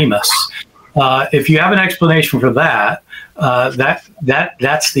extremis. If you have an explanation for that,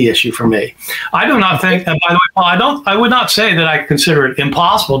 that's the issue for me. I do not think, and by the way, Paul, I would not say that I consider it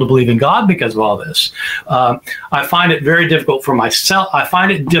impossible to believe in God because of all this. I find it very difficult for myself. I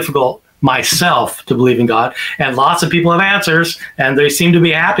find it difficult myself to believe in God, and lots of people have answers and they seem to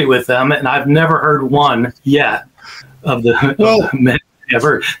be happy with them, and I've never heard one yet of the many I've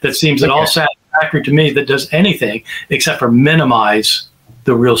heard that seems at all satisfactory to me that does anything except for minimize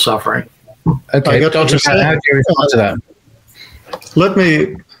the real suffering. Okay, Dr. how do you respond to that?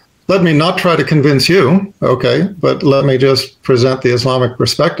 Let me not try to convince you, okay, but let me just present the Islamic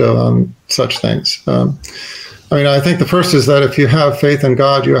perspective on such things. I think the first is that if you have faith in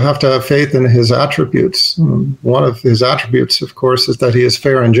God, you have to have faith in his attributes. One of his attributes, of course, is that he is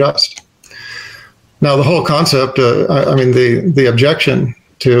fair and just. Now, the whole concept, the objection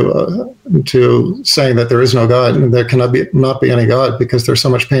to saying that there is no God, and there cannot be any God because there's so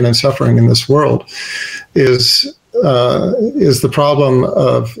much pain and suffering in this world, is the problem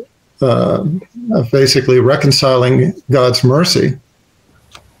of basically reconciling God's mercy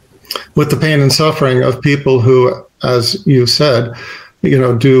with the pain and suffering of people who, as you said,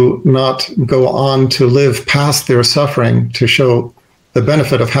 do not go on to live past their suffering to show the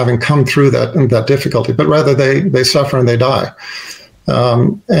benefit of having come through that difficulty, but rather they suffer and they die.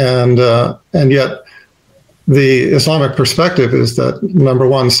 And yet the Islamic perspective is that, number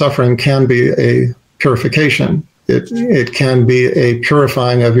one, suffering can be a purification. It can be a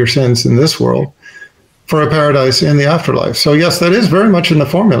purifying of your sins in this world for a paradise in the afterlife. So yes, that is very much in the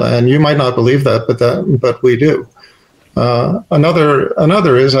formula, and you might not believe that, but we do.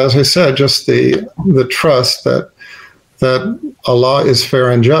 Another is, as I said, just the trust that Allah is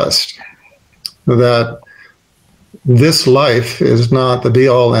fair and just, that this life is not the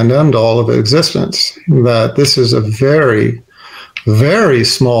be-all and end-all of existence, that this is a very, very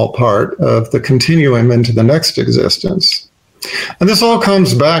small part of the continuum into the next existence. And this all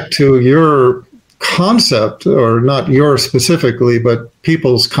comes back to your concept, or not yours specifically, but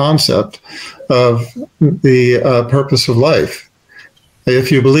people's concept of the purpose of life.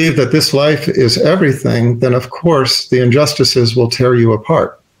 If you believe that this life is everything, then of course the injustices will tear you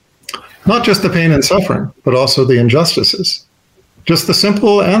apart. Not just the pain and suffering, but also the injustices. Just the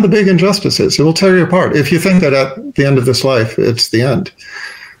simple and the big injustices. It will tear you apart if you think that at the end of this life, it's the end.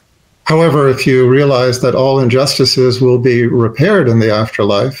 However, if you realize that all injustices will be repaired in the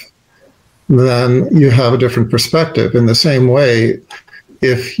afterlife, then you have a different perspective. In the same way,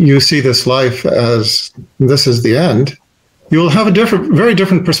 if you see this life as this is the end, you will have a very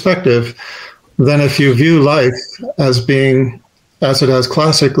different perspective than if you view life as being, as it has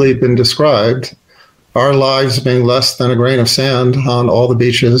classically been described, our lives being less than a grain of sand on all the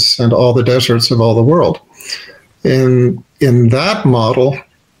beaches and all the deserts of all the world. In that model,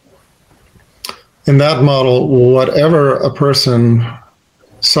 whatever a person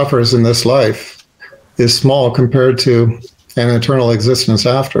suffers in this life is small compared to an eternal existence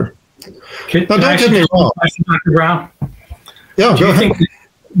after. Now, don't get me wrong. Dr. Brown? Yeah, go ahead.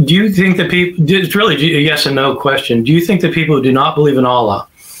 Do you think that people, it's really a yes and no question, do you think that people who do not believe in Allah,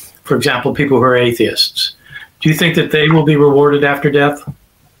 for example, people who are atheists, do you think that they will be rewarded after death?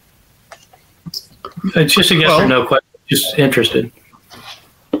 It's just a yes or no question, just interested.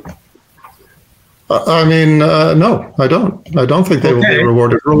 No, I don't. I don't think they will be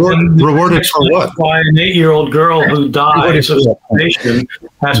rewarded. Rewarded for what? Why an 8-year-old girl who dies of starvation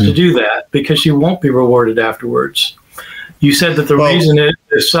has to do that, because she won't be rewarded afterwards. You said that the reason they're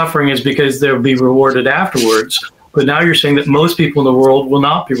suffering is because they'll be rewarded afterwards, but now you're saying that most people in the world will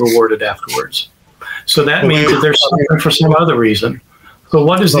not be rewarded afterwards. So that means that they're suffering for some other reason. So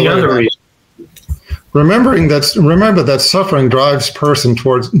what is the other reason? Remember that suffering drives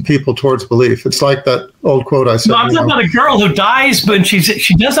people towards belief. It's like that old quote I said. No, I'm talking about a girl who dies, but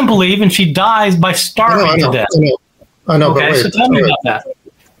she doesn't believe, and she dies by starving to death. I know. Okay, so tell me about that.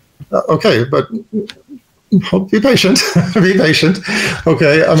 Okay, but be patient. Be patient.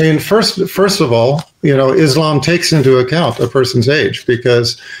 Okay. I mean, first of all, Islam takes into account a person's age,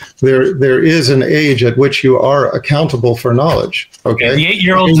 because there is an age at which you are accountable for knowledge. Okay. The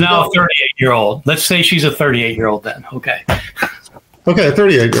 8-year-old's now a 38-year-old. Let's say she's a 38-year-old then. Okay. Okay, a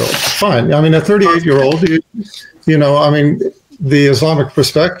 38-year-old. Fine. I mean, a 38-year-old, the Islamic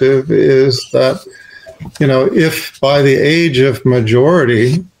perspective is that, if by the age of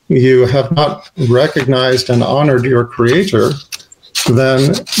majority you have not recognized and honored your Creator,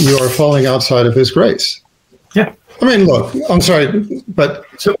 then you are falling outside of His grace. Yeah. I mean, look, I'm sorry, but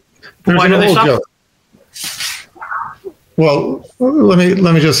there's an old joke. Well, let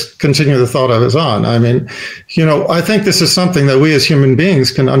me just continue the thought I was on. I mean, I think this is something that we as human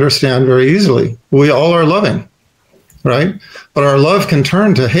beings can understand very easily. We all are loving, right? But our love can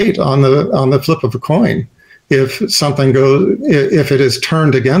turn to hate on the flip of a coin if it is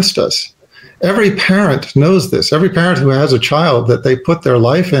turned against us. Every parent knows this. Every parent who has a child that they put their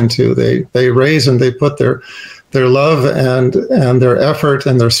life into, they raise and they put their love and their effort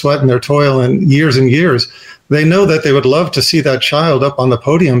and their sweat and their toil and years, they know that they would love to see that child up on the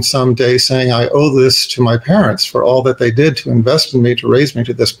podium someday saying, I owe this to my parents for all that they did to invest in me, to raise me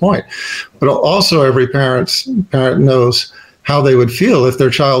to this point. But also every parent knows how they would feel if their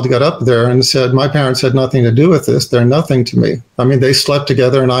child got up there and said, my parents had nothing to do with this. They're nothing to me. I mean, they slept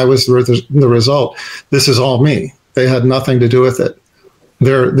together and I was the result. This is all me. They had nothing to do with it.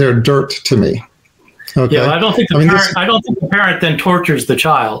 They're dirt to me. Okay. Yeah, I don't think the parent then tortures the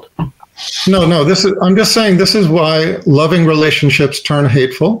child. No. I'm just saying this is why loving relationships turn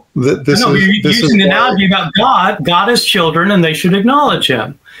hateful. You're using the analogy about God. God has children, and they should acknowledge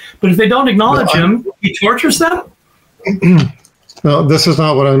Him. But if they don't acknowledge Him, He tortures them. No, this is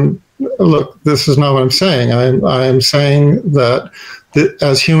not what I'm. Look, this is not what I'm saying. I'm saying that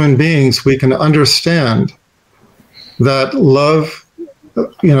as human beings, we can understand that love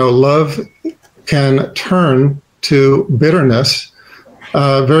can turn to bitterness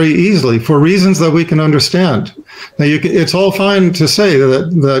very easily for reasons that we can understand. Now, it's all fine to say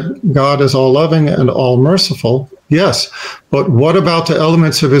that God is all loving and all merciful. Yes, but what about the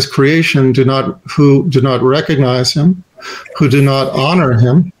elements of His creation who do not recognize Him, who do not honor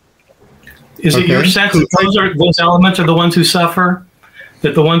Him? Is it your sense that those elements are the ones who suffer?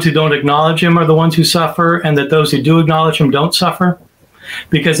 That the ones who don't acknowledge Him are the ones who suffer, and that those who do acknowledge Him don't suffer?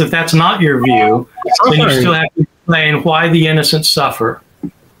 Because if that's not your view, then you still have to explain why the innocent suffer.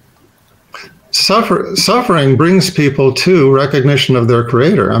 Suffering brings people to recognition of their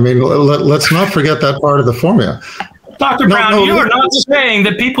Creator. I mean, let's not forget that part of the formula. Dr. Brown, you are not saying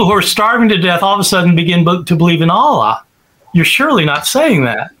that people who are starving to death all of a sudden begin to believe in Allah. You're surely not saying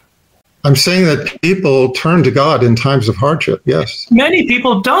that. I'm saying that people turn to God in times of hardship, yes. Many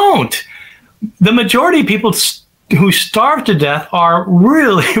people don't. The majority of people who starve to death are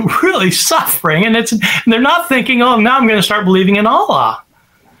really, really suffering, and they're not thinking, oh, now I'm going to start believing in Allah.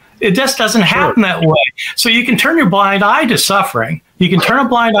 It just doesn't happen that way. So you can turn your blind eye to suffering. You can turn a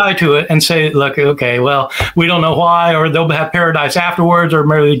blind eye to it and say, look, okay, well, we don't know why, or they'll have paradise afterwards, or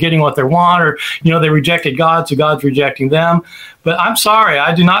maybe they're getting what they want, or, they rejected God, so God's rejecting them. But I'm sorry,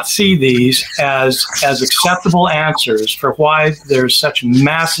 I do not see these as acceptable answers for why there's such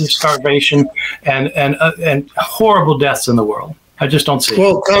massive starvation and horrible deaths in the world. I just don't see it.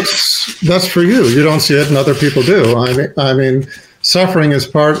 Well, that's for you. You don't see it, and other people do. I mean, suffering is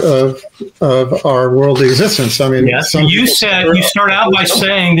part of our worldly existence. I mean, yes. You start out by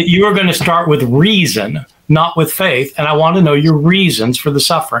saying that you are going to start with reason, not with faith, and I want to know your reasons for the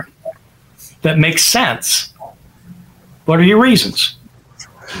suffering. That makes sense. What are your reasons?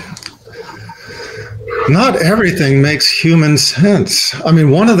 Not everything makes human sense. I mean,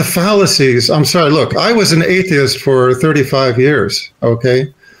 one of the fallacies, I'm sorry, look, I was an atheist for 35 years,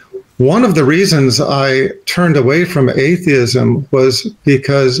 okay? One of the reasons I turned away from atheism was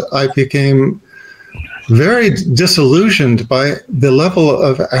because I became very disillusioned by the level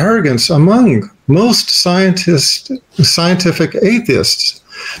of arrogance among most scientific atheists,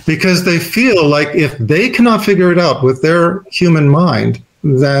 because they feel like if they cannot figure it out with their human mind,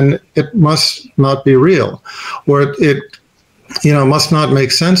 then it must not be real, or it must not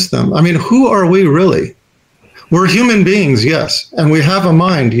make sense to them. I mean, who are we really? We're human beings, yes, and we have a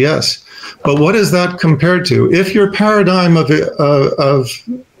mind, yes. But what is that compared to? If your paradigm of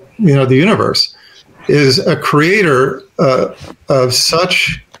the universe is a creator of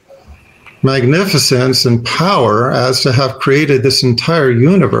such magnificence and power as to have created this entire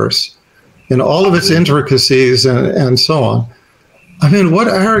universe in all of its intricacies and so on, I mean, what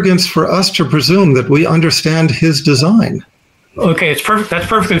arrogance for us to presume that we understand His design. Okay, it's perfect. That's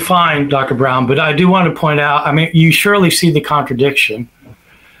perfectly fine, Dr. Brown. But I do want to point out, I mean, you surely see the contradiction.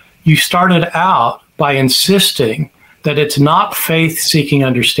 You started out by insisting that it's not faith seeking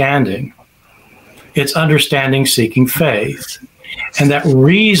understanding. It's understanding seeking faith. And that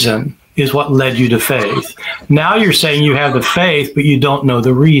reason is what led you to faith. Now you're saying you have the faith, but you don't know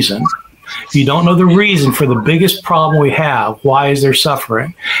the reason. You don't know the reason for the biggest problem we have. Why is there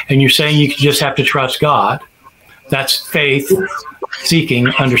suffering? And you're saying you just have to trust God. That's faith seeking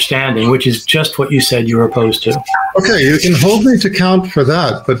understanding, which is just what you said you were opposed to. Okay, you can hold me to account for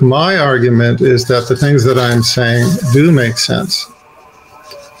that, but my argument is that the things that I'm saying do make sense.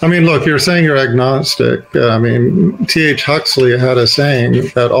 I mean, look, you're saying you're agnostic. I mean, T.H. Huxley had a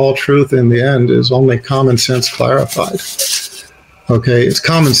saying that all truth in the end is only common sense clarified. Okay, it's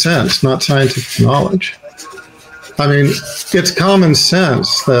common sense, not scientific knowledge. I mean, it's common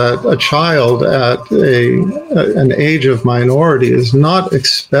sense that a child at an age of minority is not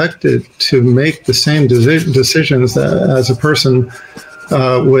expected to make the same decisions as a person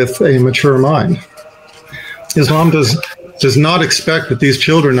with a mature mind. Islam does not expect that these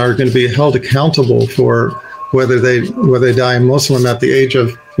children are going to be held accountable for whether they die Muslim at the age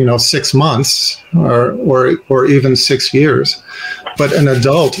of 6 months or even 6 years. But an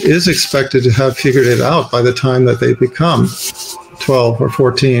adult is expected to have figured it out by the time that they become 12 or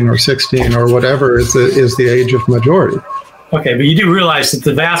 14 or 16 or whatever is the age of majority. Okay, but you do realize that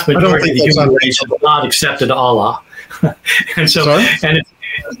the vast majority of the human race has not accepted Allah. And so, Sorry? and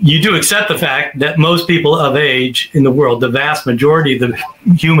you do accept the fact that most people of age in the world, the vast majority of the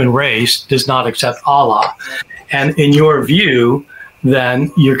human race, does not accept Allah. And in your view,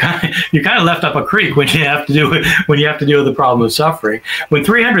 then you're kind of left up a creek when you have to deal with the problem of suffering. When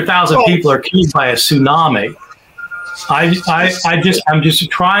 300,000 people are killed by a tsunami, I'm just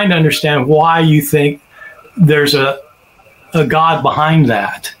trying to understand why you think there's a God behind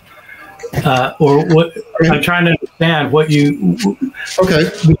that, or what. I'm trying to understand what you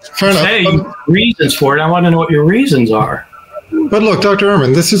say reasons for it. I want to know what your reasons are. But look, Dr.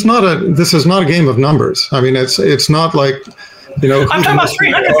 Ehrman, this is not a game of numbers. I mean, it's not like. I'm talking about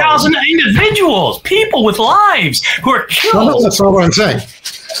 300,000 individuals, people with lives who are killed. No, that's not what I'm saying.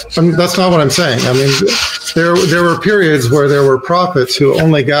 That's not what I'm saying. I mean, there were periods where there were prophets who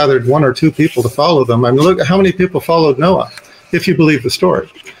only gathered 1 or 2 people to follow them. I mean, look how many people followed Noah, if you believe the story.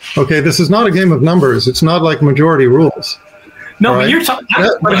 Okay, this is not a game of numbers. It's not like majority rules. No, but you're talking.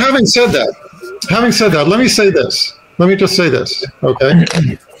 But having said that, let me say this. Let me just say this, okay?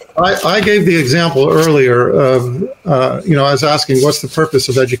 I gave the example earlier of, I was asking, what's the purpose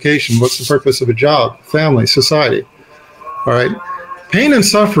of education? What's the purpose of a job, family, society? All right. Pain and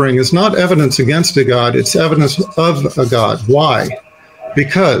suffering is not evidence against a God. It's evidence of a God. Why?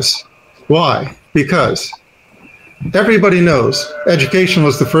 Why? Because everybody knows, education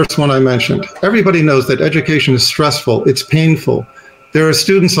was the first one I mentioned. Everybody knows that education is stressful. It's painful. There are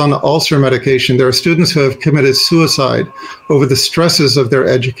students on ulcer medication. There are students who have committed suicide over the stresses of their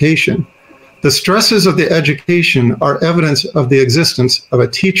education. The stresses of the education are evidence of the existence of a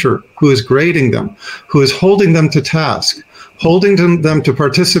teacher who is grading them, who is holding them to task, holding them to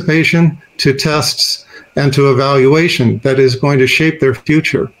participation, to tests, and to evaluation that is going to shape their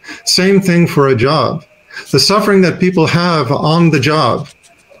future. Same thing for a job. The suffering that people have on the job,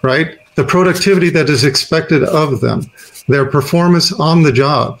 right? The productivity that is expected of them, their performance on the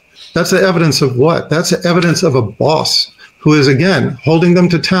job. That's the evidence of what? That's the evidence of a boss who is, again, holding them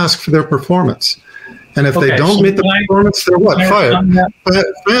to task for their performance. And if they don't meet the performance, they're what? Fired.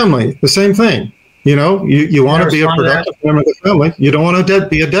 Family, the same thing. You want to be a productive member of the family. You don't want to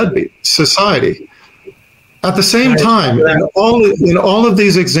be a deadbeat. Society. At the same time, in all of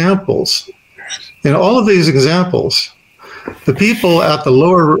these examples, the people at the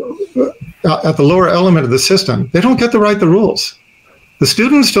lower element of the system, they don't get to write the rules. The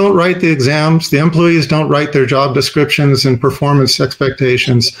students don't write the exams. The employees don't write their job descriptions and performance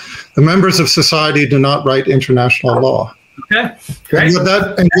expectations. The members of society do not write international law. Okay, great.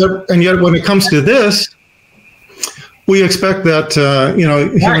 And yet when it comes to this, we expect that,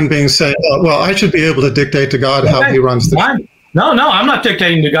 human beings say, oh, well, I should be able to dictate to God how he runs the show. No, I'm not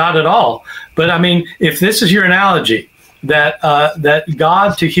dictating to God at all. But I mean, if this is your analogy, that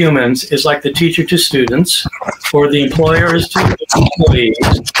God to humans is like the teacher to students, or the employers to employees,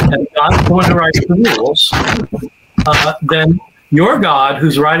 and God's going to write the rules, then your God,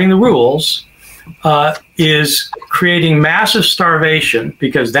 who's writing the rules, is creating massive starvation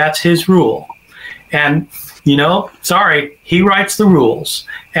because that's his rule. And, he writes the rules.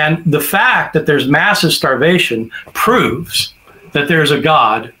 And the fact that there's massive starvation proves that there's a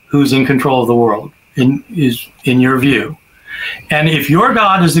God who's in control of the world, in your view. And if your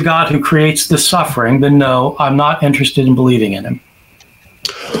God is the God who creates the suffering, then no, I'm not interested in believing in him.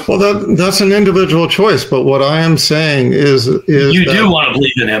 Well, that's an individual choice. But what I am saying is you do want to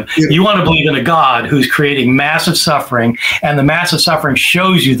believe in him. You want to believe in a God who's creating massive suffering, and the massive suffering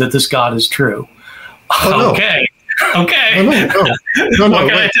shows you that this God is true. Oh, okay. No. Okay. No, what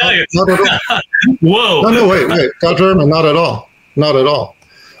can I tell you? Not at all. Whoa. No, wait. Dr. Ehrman, not at all. Not at all.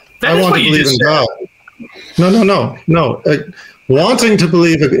 I want to believe in God. No. Wanting to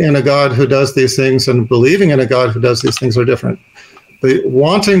believe in a God who does these things and believing in a God who does these things are different. The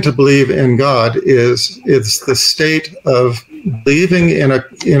wanting to believe in God is the state of believing in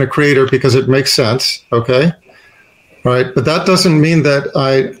a creator because it makes sense, okay? Right? But that doesn't mean that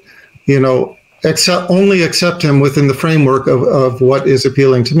I, only accept him within the framework of what is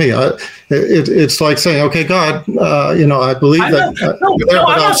appealing to me. It's like saying, okay, God, I believe I'll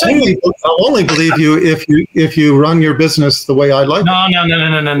only believe you if you run your business the way I like. No. Or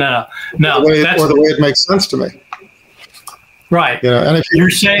the way it makes sense to me. Right. And if you're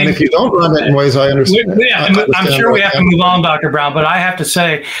saying, and if you don't run it in ways I understand, I'm sure we have to move on, Dr. Brown. But I have to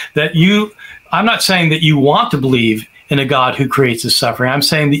say that I'm not saying that you want to believe in a God who creates the suffering. I'm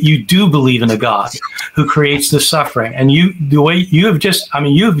saying that you do believe in a God who creates the suffering. And you've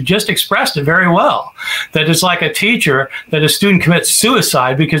just expressed it very well. That it's like a teacher, that a student commits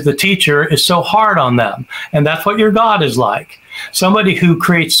suicide because the teacher is so hard on them. And that's what your God is like. Somebody who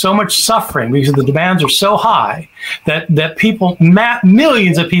creates so much suffering because the demands are so high that people,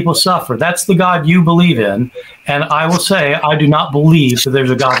 millions of people suffer. That's the God you believe in. And I will say, I do not believe that there's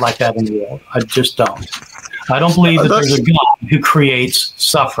a God like that in the world. I just don't. I don't believe that there's a God who creates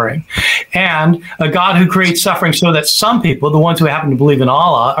suffering. And a God who creates suffering so that some people, the ones who happen to believe in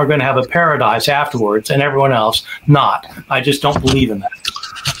Allah, are going to have a paradise afterwards and everyone else not. I just don't believe in that.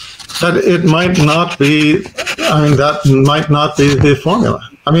 But it might not be, that might not be the formula.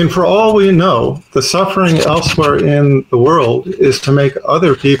 For all we know, the suffering elsewhere in the world is to make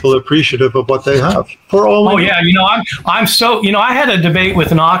other people appreciative of what they have. For all we know. Yeah, I'm so, I had a debate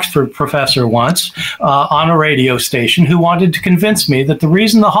with an Oxford professor once on a radio station who wanted to convince me that the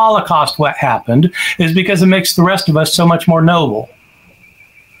reason the Holocaust happened is because it makes the rest of us so much more noble.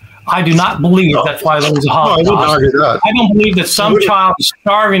 I do not believe that's why there was a Holocaust. I wouldn't argue that. I don't believe that some child is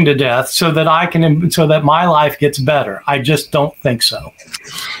starving to death so that my life gets better. I just don't think so.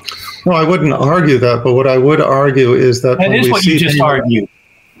 No, I wouldn't argue that. But what I would argue is that is what you just argued.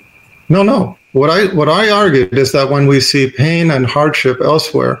 No. What I argued is that when we see pain and hardship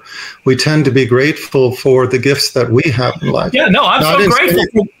elsewhere, we tend to be grateful for the gifts that we have in life. Yeah, no, I'm so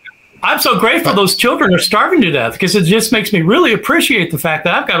grateful. I'm so grateful those children are starving to death because it just makes me really appreciate the fact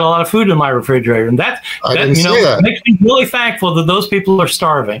that I've got a lot of food in my refrigerator. And that makes me really thankful that those people are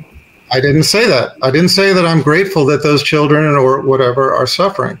starving. I didn't say that. I didn't say that I'm grateful that those children or whatever are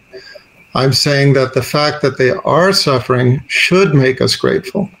suffering. I'm saying that the fact that they are suffering should make us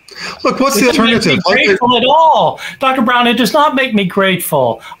grateful. Look, what's the alternative? It doesn't make me grateful at all. Dr. Brown, it does not make me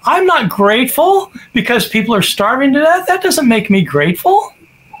grateful. I'm not grateful because people are starving to death. That doesn't make me grateful.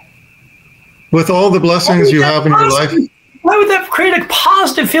 With all the blessings you have in your life? Why would that create a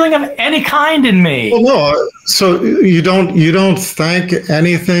positive feeling of any kind in me? Well, no. So you don't thank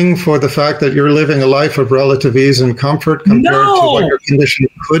anything for the fact that you're living a life of relative ease and comfort compared to what your condition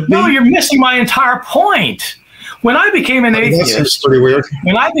could be? No, you're missing my entire point. When I became an atheist, that's pretty weird.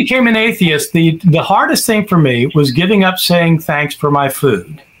 When I became an atheist, the hardest thing for me was giving up saying thanks for my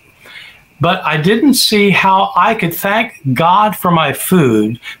food. But I didn't see how I could thank God for my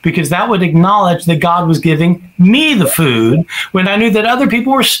food because that would acknowledge that God was giving me the food when I knew that other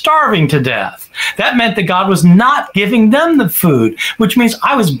people were starving to death. That meant that God was not giving them the food, which means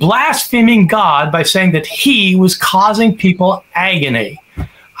I was blaspheming God by saying that he was causing people agony.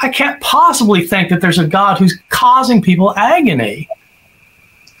 I can't possibly think that there's a God who's causing people agony.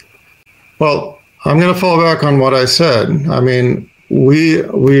 Well, I'm going to fall back on what I said.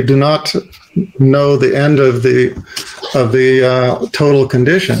 We do not know the end of the total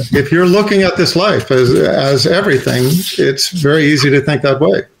condition. If you're looking at this life as everything, it's very easy to think that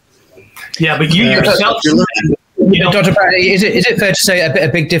way. Yeah, but you yourself, Dr. Brown, is it fair to say a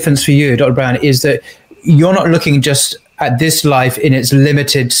big difference for you, Dr. Brown, is that you're not looking just at this life in its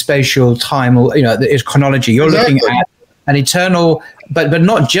limited spatial time or its chronology. You're looking at an eternal, but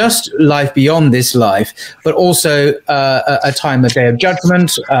not just life beyond this life, but also a time, a day of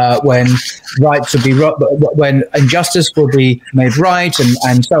judgment, when rights will be, when injustice will be made right,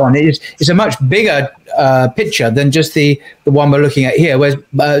 and so on. It's a much bigger picture than just the one we're looking at here, whereas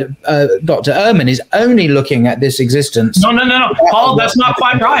Dr. Ehrman is only looking at this existence. No, Paul, that's not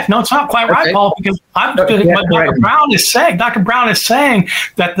quite right. No, it's not quite right, Paul, because Dr. Brown is saying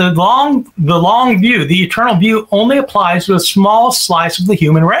that the long view, the eternal view, only applies to a small slice of the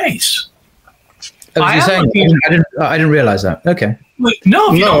human race. I didn't realize that. Okay.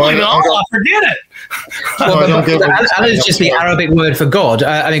 No, if you don't believe in Allah, forget it. Allah is just the Arabic word for God.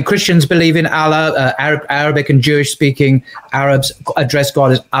 Christians believe in Allah. Arabic and Jewish-speaking Arabs address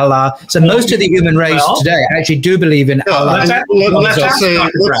God as Allah. So most of the human race today actually do believe in Allah.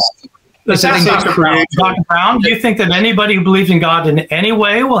 Let's ask Dr. Brown. Dr. Brown, do you think that anybody who believes in God in any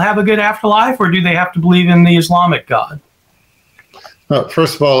way will have a good afterlife, or do they have to believe in the Islamic God?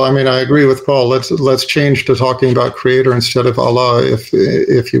 First of all, I agree with Paul. Let's change to talking about Creator instead of Allah, if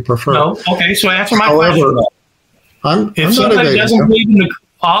you prefer. No, okay. So answer my question. If somebody doesn't believe in the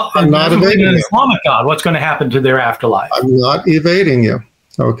Islamic God, what's going to happen to their afterlife? I'm not evading you.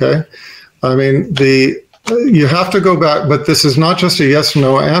 Okay. You have to go back, but this is not just a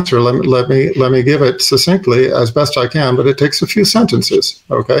yes/no answer. Let me give it succinctly as best I can, but it takes a few sentences.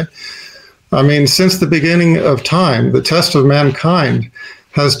 Okay. Since the beginning of time, the test of mankind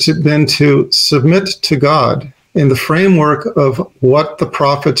has been to submit to God in the framework of what the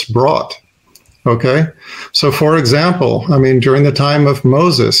prophets brought. Okay? So, for example, during the time of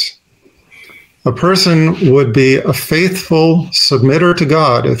Moses, a person would be a faithful submitter to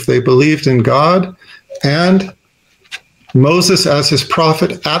God if they believed in God and Moses as his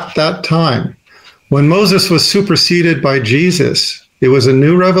prophet at that time. When Moses was superseded by Jesus, it was a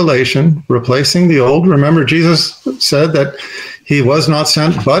new revelation replacing the old. Remember, Jesus said that he was not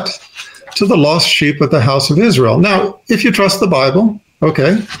sent but to the lost sheep of the house of Israel. Now, if you trust the Bible,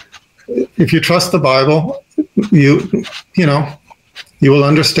 okay. If you trust the Bible, you will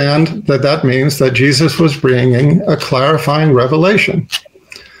understand that means that Jesus was bringing a clarifying revelation.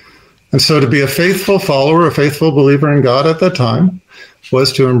 And so to be a faithful follower, a faithful believer in God at that time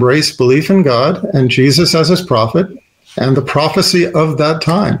was to embrace belief in God and Jesus as his prophet, and the prophecy of that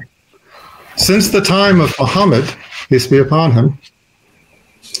time. Since the time of Muhammad, peace be upon him,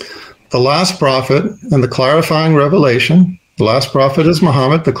 the last prophet and the clarifying revelation, the last prophet is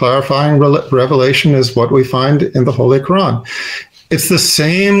Muhammad, the clarifying revelation is what we find in the Holy Quran. It's the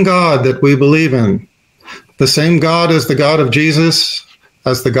same God that we believe in, the same God as the God of Jesus,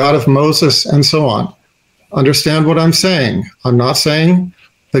 as the God of Moses, and so on. Understand what I'm saying. I'm not saying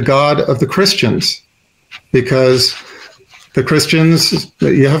the God of the Christians, because the Christians,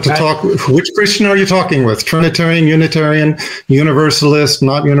 you have to talk, which Christian are you talking with? Trinitarian, Unitarian, Universalist,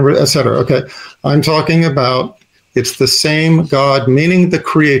 not universalist, etc. Okay, I'm talking about, it's the same God, meaning the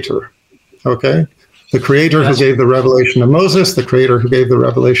Creator, okay? The Creator who gave the revelation to Moses, the Creator who gave the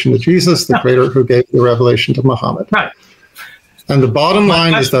revelation to Jesus, the Creator who gave the revelation to Muhammad. Right. And the bottom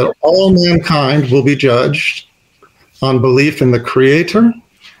line is that all mankind will be judged on belief in the Creator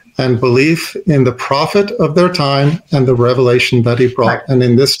and belief in the prophet of their time and the revelation that he brought. Right. And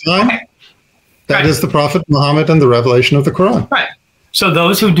in this time, that is the prophet Muhammad and the revelation of the Quran. Right. So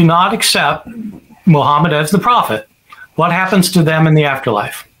those who do not accept Muhammad as the prophet, what happens to them in the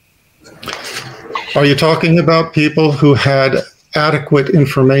afterlife? Are you talking about people who had adequate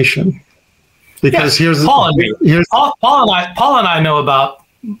information? Because Paul and I know about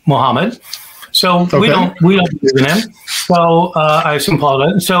Muhammad. So we don't believe in him. So I assume Paul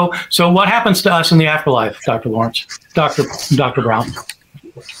does. So what happens to us in the afterlife, Dr. Laurence, Dr. Brown?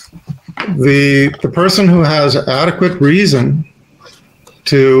 The person who has adequate reason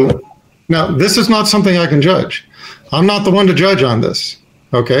to, now this is not something I can judge. I'm not the one to judge on this.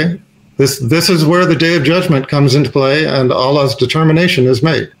 Okay, this is where the day of judgment comes into play, and Allah's determination is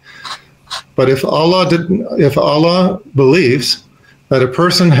made. But if Allah believes that a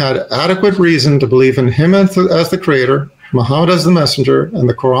person had adequate reason to believe in him as the creator, Muhammad as the messenger, and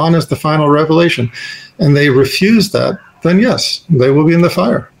the Quran as the final revelation, and they refuse that, then yes, they will be in the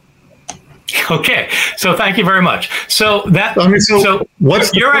fire. Okay, so thank you very much. So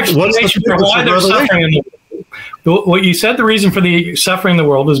what's your explanation for why there's suffering in the world? What you said, the reason for the suffering in the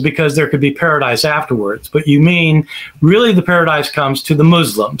world is because there could be paradise afterwards. But you mean really the paradise comes to the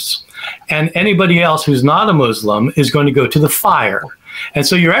Muslims, and anybody else who's not a Muslim is going to go to the fire. And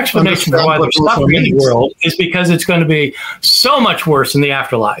so your explanation for why there's suffering in the world is because it's going to be so much worse in the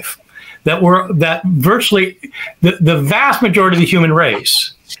afterlife that virtually the vast majority of the human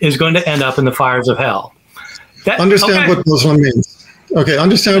race is going to end up in the fires of hell. Understand what Muslim means. Okay,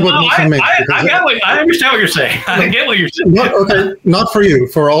 understand what Muslim means. I understand what you're saying. I get what you're saying. Not for you.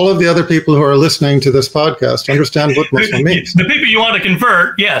 For all of the other people who are listening to this podcast, understand what Muslim means. The people you want to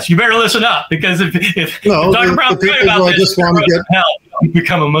convert, yes, you better listen up, because if Dr. Brown's talking about this, just want to get hell, you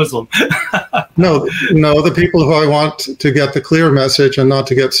become a Muslim. No, the people who I want to get the clear message and not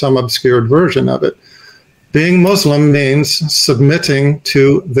to get some obscured version of it. Being Muslim means submitting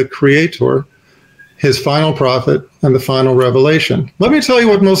to the Creator, his final prophet, and the final revelation. Let me tell you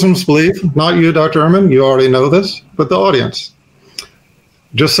what Muslims believe. Not you, Dr. Ehrman, you already know this, but the audience,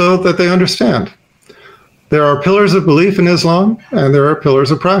 just so that they understand. There are pillars of belief in Islam, and there are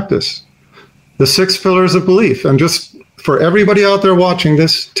pillars of practice. The 6 pillars of belief, and just for everybody out there watching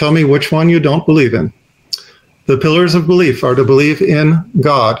this, tell me which one you don't believe in. The pillars of belief are to believe in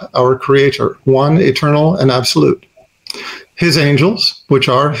God, our Creator, one, eternal, and absolute. His angels, which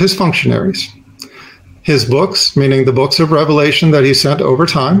are his functionaries. His books, meaning the books of Revelation that he sent over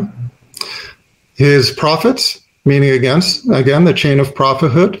time. His prophets, meaning again the chain of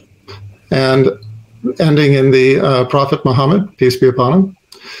prophethood, and ending in the Prophet Muhammad, peace be upon him.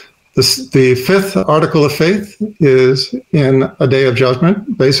 The 5th article of faith is in a day of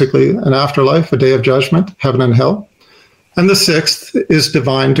judgment, basically an afterlife, a day of judgment, heaven and hell. And the 6th is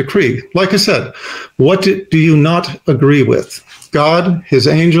divine decree. Like I said, what do you not agree with? God, his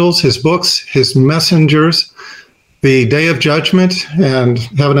angels, his books, his messengers, the day of judgment and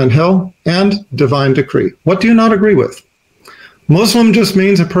heaven and hell, and divine decree. What do you not agree with? Muslim just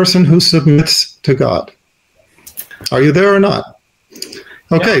means a person who submits to God. Are you there or not?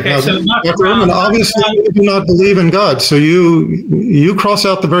 Okay, now, so Dr. Ehrman, obviously you do not believe in God, so you cross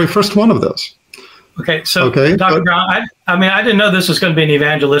out the very first one of those. Okay, so Dr. Brown, I didn't know this was going to be an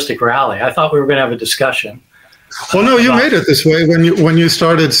evangelistic rally. I thought we were going to have a discussion. Well, no, you made it this way when you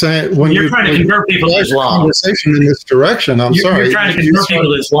started saying you're trying to convert people to Islam. Conversation in this direction. You're trying to convert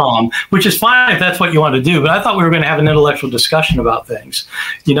people to Islam, which is fine if that's what you want to do. But I thought we were going to have an intellectual discussion about things,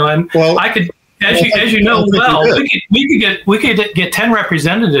 and I could. As you know well, we could get 10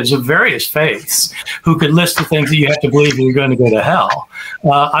 representatives of various faiths who could list the things that you have to believe if you're going to go to hell.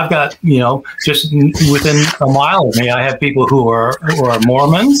 I've got, just within a mile of me, I have people who are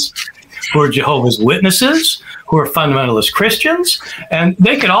Mormons, who are Jehovah's Witnesses, who are fundamentalist Christians, and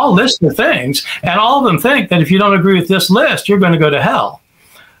they could all list the things, and all of them think that if you don't agree with this list, you're going to go to hell.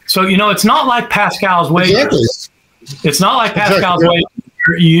 So, it's not like Pascal's wager. Exactly. It's not like Pascal's wager.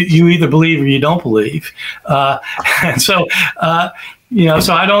 You either believe or you don't believe, and so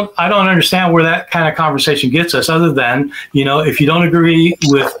so I don't understand where that kind of conversation gets us. Other than if you don't agree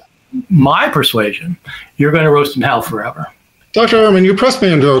with my persuasion, you're going to roast in hell forever. Dr. Ehrman, you pressed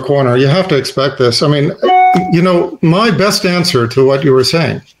me into a corner. You have to expect this. I mean, my best answer to what you were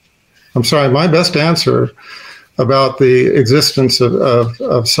saying. My best answer about the existence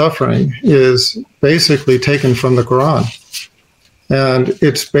of suffering is basically taken from the Quran. And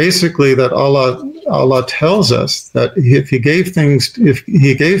it's basically that Allah tells us that if He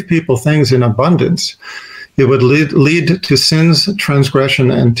gave people things in abundance, it would lead to sins, transgression,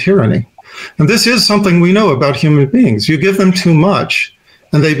 and tyranny. And this is something we know about human beings. You give them too much,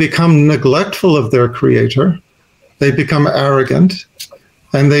 and they become neglectful of their Creator. They become arrogant,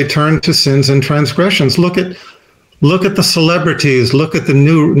 and they turn to sins and transgressions. Look at the celebrities. Look at the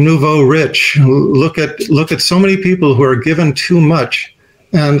nouveau rich. Look at so many people who are given too much,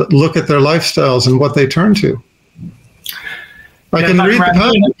 and look at their lifestyles and what they turn to. I can read the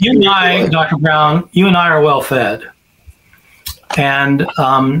passage. You and I, Dr. Brown, are well fed, and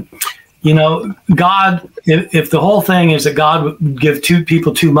God. If the whole thing is that God would give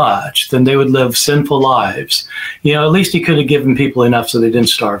people too much, then they would live sinful lives. At least He could have given people enough so they didn't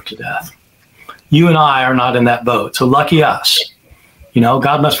starve to death. You and I are not in that boat, so lucky us.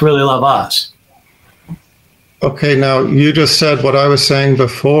 God must really love us. Okay, now you just said what I was saying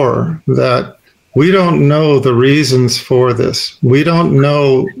before, that we don't know the reasons for this. We don't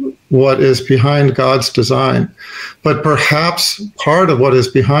know what is behind God's design. But perhaps part of what is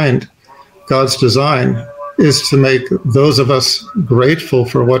behind God's design is to make those of us grateful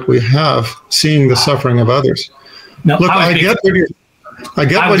for what we have, seeing the suffering of others. No, look, I get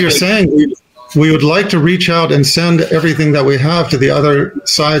what you're saying. We would like to reach out and send everything that we have to the other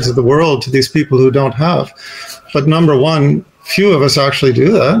sides of the world, to these people who don't have. But number one, few of us actually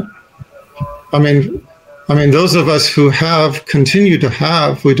do that. I mean, those of us who continue to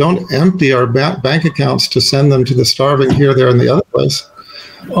have, we don't empty our bank accounts to send them to the starving here, there, and the other place.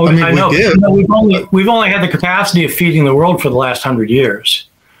 Oh, I know. We give. We've only had the capacity of feeding the world for the last 100 years.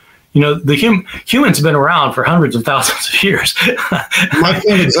 The humans have been around for hundreds of thousands of years. My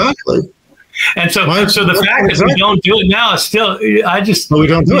point exactly. And so the fact that we don't do it now is still, we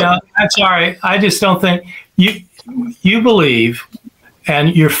don't do it. I'm sorry. I just don't think you believe,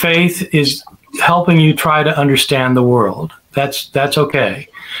 and your faith is helping you try to understand the world. That's okay.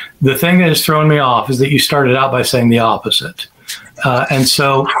 The thing that has thrown me off is that you started out by saying the opposite. And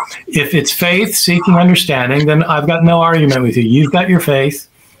so if it's faith seeking understanding, then I've got no argument with you. You've got your faith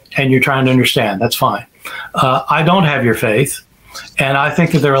and you're trying to understand. That's fine. I don't have your faith. And I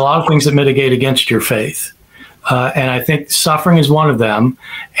think that there are a lot of things that mitigate against your faith. And I think suffering is one of them.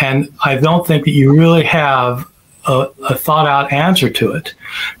 And I don't think that you really have a thought out answer to it,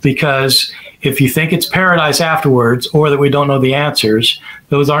 because if you think it's paradise afterwards, or that we don't know the answers,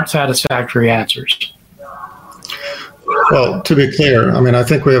 those aren't satisfactory answers. Well, to be clear, I mean, I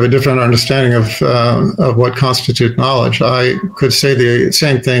think we have a different understanding of what constitutes knowledge. I could say the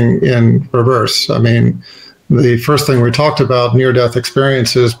same thing in reverse. I mean, the first thing we talked about, near-death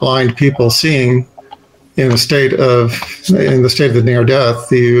experiences, blind people seeing in the state of the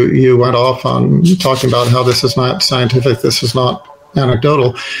near-death. You went off on talking about how this is not scientific, this is not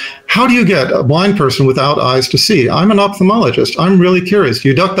anecdotal. How do you get a blind person without eyes to see? I'm an ophthalmologist. I'm really curious.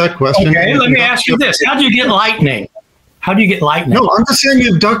 You ducked that question. Okay, let me ask you this. How do you get lightning? How do you get lightning? No, I'm just saying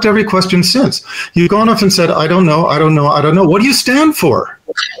you've ducked every question since. You've gone off and said, I don't know. What do you stand for?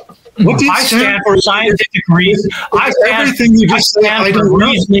 What do you stand for? Scientific reason. I stand for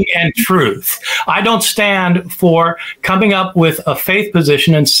reasoning and truth. I don't stand for coming up with a faith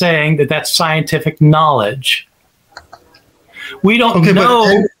position and saying that that's scientific knowledge. We don't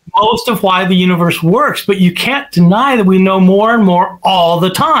know most of why the universe works, but you can't deny that we know more and more all the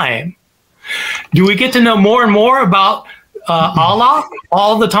time. Do we get to know more and more about Allah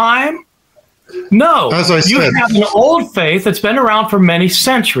all the time? No. As I said, you have an old faith that's been around for many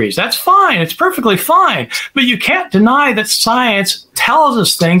centuries. That's fine. It's perfectly fine. But you can't deny that science tells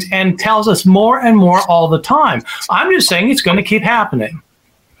us things and tells us more and more all the time. I'm just saying it's going to keep happening.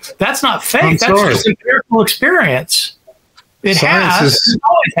 That's not faith. That's just empirical experience. It has.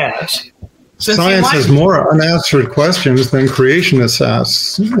 Science has more unanswered questions than creationists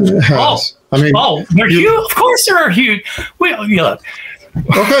has. Of course there are huge. Look.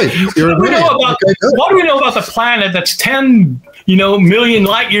 Okay. What do we know about the planet that's 10 million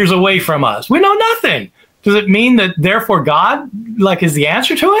light years away from us? We know nothing. Does it mean that therefore God is the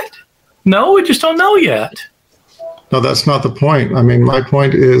answer to it? No, we just don't know yet. No, that's not the point. I mean, my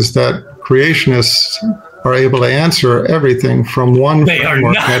point is that creationists are able to answer everything from one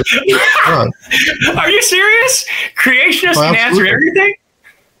framework. Are you serious? Creationists can answer everything?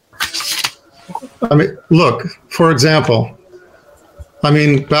 I mean, look, for example,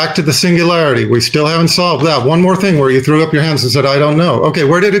 back to the singularity. We still haven't solved that. One more thing where you threw up your hands and said, I don't know. Okay,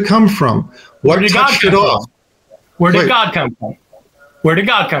 where did it come from? What touched it off? Where did God come from? Where did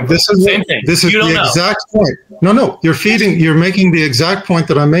God come from? Same thing. This is the exact point. No, you're making the exact point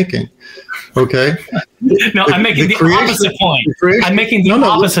that I'm making. Okay? No, I'm making the opposite point. I'm making the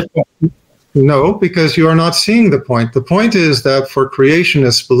opposite point. No, because you are not seeing the point. The point is that for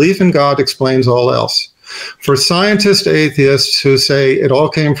creationists, belief in God explains all else. For scientist atheists who say it all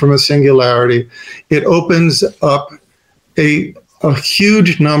came from a singularity, it opens up a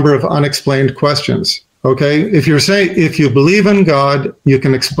huge number of unexplained questions. Okay, if you believe in God, you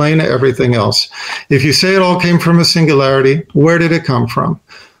can explain everything else. If you say it all came from a singularity, where did it come from?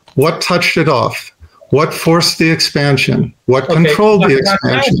 What touched it off? What forced the expansion? What controlled the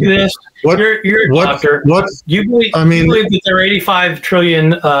expansion? You're a doctor. You believe that there are 85 trillion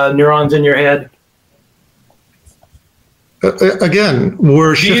neurons in your head? Again,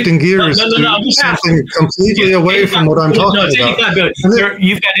 we're shifting gears to something completely away from what I'm talking about. 85 billion.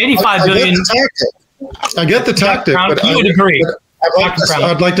 You've got 85 billion. I get the tactic, but you would agree.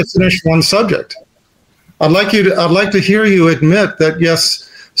 I'd like to finish one subject. I'd like to hear you admit that yes,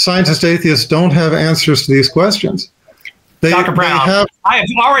 scientist atheists don't have answers to these questions. Dr. Brown, I have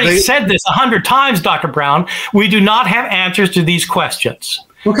already said this 100 times, Dr. Brown. We do not have answers to these questions.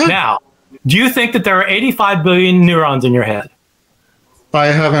 Okay. Now, do you think that there are 85 billion neurons in your head? I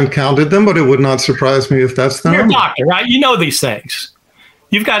haven't counted them, but it would not surprise me if that's the number. You're a doctor, right? You know these things.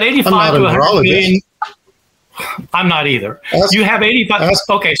 You've got 85 to 100 billion. I'm not either. You have 85.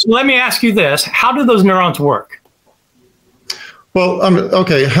 Okay, so let me ask you this. How do those neurons work? Well,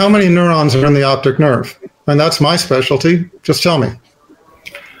 okay, how many neurons are in the optic nerve? And that's my specialty. Just tell me.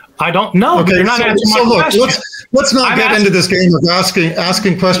 I don't know. Okay, you're not answering my question. Let's not get into this game of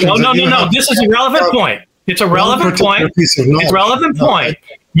asking questions. No. This is a relevant point. It's a relevant point. It's a relevant point.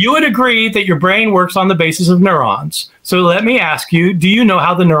 You would agree that your brain works on the basis of neurons. So let me ask you, do you know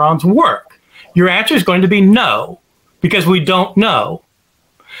how the neurons work? Your answer is going to be no, because we don't know.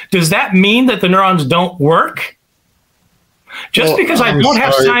 Does that mean that the neurons don't work? Just because I don't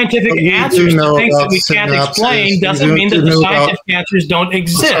have scientific answers to things that we can't explain doesn't mean that the scientific answers don't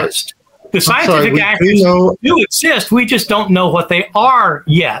exist. The scientific answers do exist. We just don't know what they are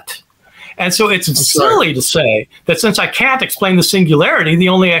yet. And so it's silly to say that since I can't explain the singularity, the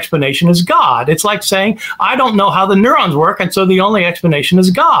only explanation is God. It's like saying, I don't know how the neurons work, and so the only explanation is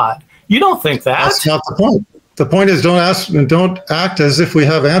God. You don't think that. That's not the point. The point is don't act as if we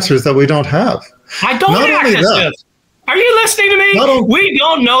have answers that we don't have. I don't act as if. Are you listening to me? We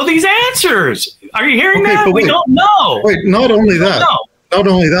don't know these answers. Are you hearing that? We don't know. Wait, not only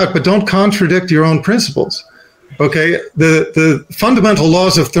that, but don't contradict your own principles. Okay, the fundamental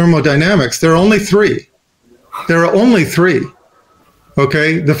laws of thermodynamics, there are only three.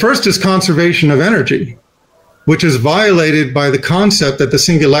 Okay, the first is conservation of energy, which is violated by the concept that the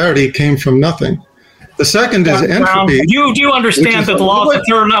singularity came from nothing. The second is entropy. Do you understand that the laws of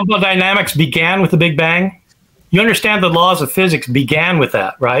thermodynamics began with the Big Bang? You understand the laws of physics began with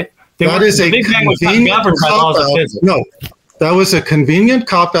that, right? The Big Bang was not governed by laws of physics. No. That was a convenient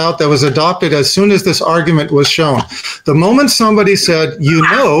cop-out that was adopted as soon as this argument was shown. The moment somebody said, you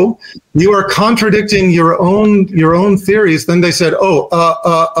are contradicting your own theories, then they said, in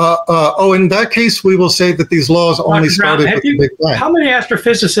that case, we will say that these laws only started with the Big Bang. How many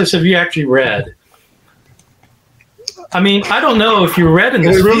astrophysicists have you actually read? I mean, I don't know if you're read in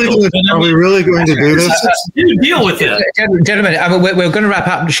this. Are we really going to do this? Deal with it. Gentlemen, we're going to wrap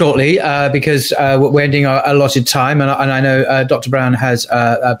up shortly because we're ending our allotted time. And I know Dr. Brown has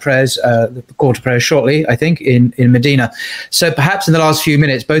prayers, the call to prayer shortly, I think, in Medina. So perhaps in the last few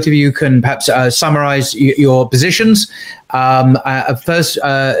minutes, both of you can perhaps summarize your positions. First,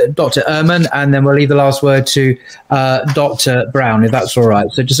 Dr. Ehrman, and then we'll leave the last word to Dr. Brown, if that's all right.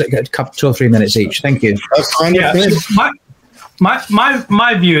 So just a couple, 2 or 3 minutes each. Thank you. That's fine. Yeah.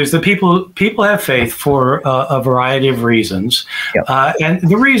 My view is that people have faith for a variety of reasons, and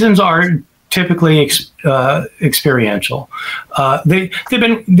the reasons are typically experiential. They've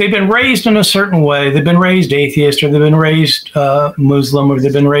been raised in a certain way. They've been raised atheist, or they've been raised Muslim, or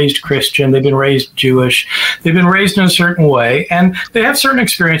they've been raised Christian. They've been raised Jewish. They've been raised in a certain way, and they have certain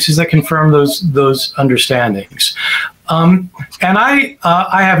experiences that confirm those understandings. And I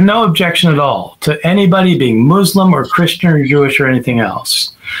have no objection at all to anybody being Muslim or Christian or Jewish or anything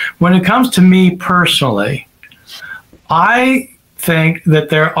else. When it comes to me personally, I think that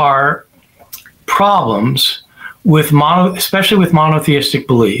there are problems with especially with monotheistic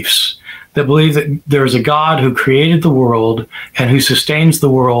beliefs that believe that there's a God who created the world and who sustains the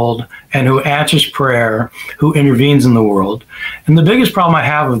world and who answers prayer, who intervenes in the world. And the biggest problem I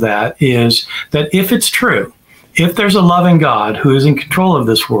have with that is that if it's true, if there's a loving God who is in control of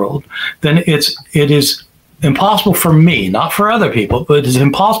this world, then it is impossible for me, not for other people, but it is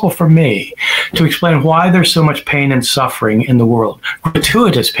impossible for me to explain why there's so much pain and suffering in the world.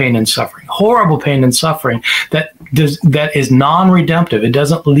 Gratuitous pain and suffering, horrible pain and suffering that is non-redemptive. It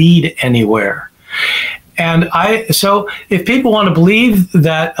doesn't lead anywhere. And so if people want to believe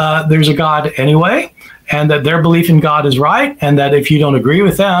that there's a God anyway, and that their belief in God is right, and that if you don't agree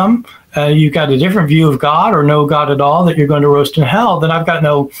with them, you've got a different view of God or no God at all, that you're going to roast in hell, then I've got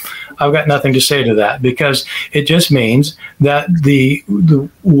nothing to say to that, because it just means that the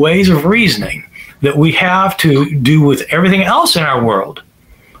ways of reasoning that we have to do with everything else in our world,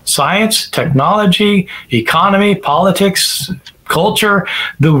 science, technology, economy, politics, culture,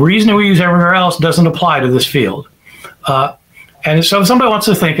 the reasoning we use everywhere else doesn't apply to this field. And so if somebody wants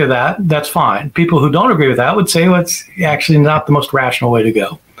to think of that, that's fine. People who don't agree with that would say, well, it's actually not the most rational way to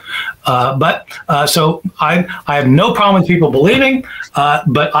go. So I have no problem with people believing,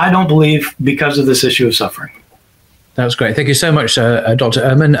 but I don't believe because of this issue of suffering. That was great. Thank you so much, Dr.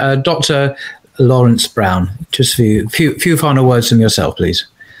 Ehrman. Dr. Laurence Brown, just a few final words from yourself, please.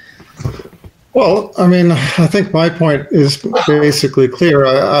 Well, I mean, I think my point is basically clear.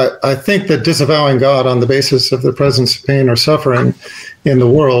 I think that disavowing God on the basis of the presence of pain or suffering in the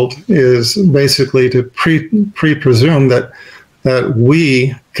world is basically to presume that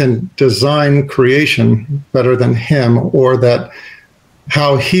we can design creation better than him, or that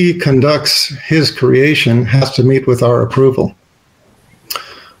how he conducts his creation has to meet with our approval.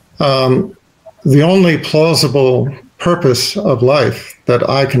 The only plausible purpose of life that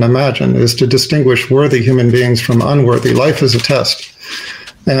I can imagine is to distinguish worthy human beings from unworthy. Life is a test,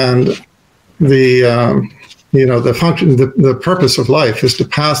 and the purpose of life is to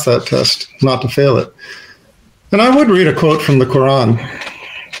pass that test, not to fail it. And I would read a quote from the Quran,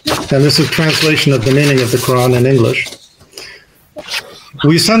 and this is translation of the meaning of the Quran in English.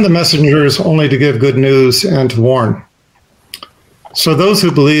 We send the messengers only to give good news and to warn. So those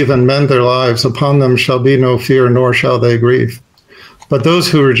who believe and mend their lives, upon them shall be no fear, nor shall they grieve. But those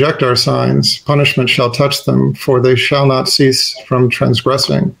who reject our signs, punishment shall touch them, for they shall not cease from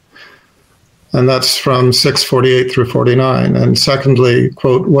transgressing. And that's from 6:48 through 49. And secondly,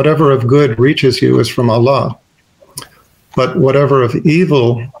 quote, whatever of good reaches you is from Allah, but whatever of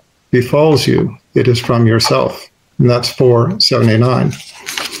evil befalls you, it is from yourself. And that's 4:79.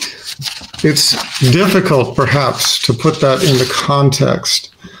 It's difficult, perhaps, to put that in the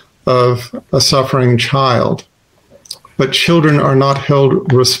context of a suffering child, but children are not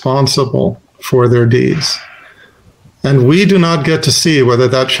held responsible for their deeds. And we do not get to see whether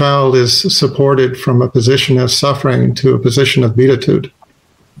that child is supported from a position of suffering to a position of beatitude,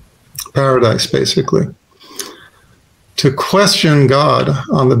 paradise, basically. To question God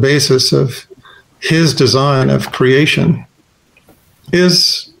on the basis of his design of creation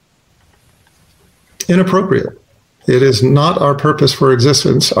is inappropriate. It is not our purpose for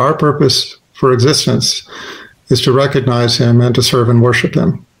existence. Our purpose for existence is to recognize him and to serve and worship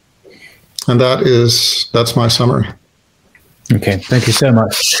him. And that's my summary. Okay, thank you so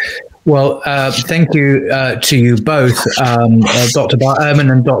much. Well, thank you to you both, Dr. Bart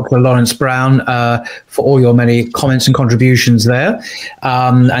Ehrman and Dr. Laurence Brown, for all your many comments and contributions there.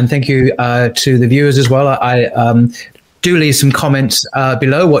 And thank you to the viewers as well. I do leave some comments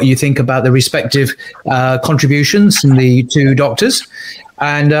below what you think about the respective contributions from the two doctors.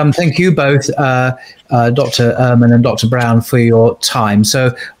 And thank you both, Dr. Ehrman and Dr. Brown, for your time.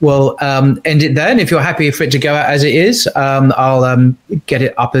 So we'll end it there. And if you're happy for it to go out as it is, I'll get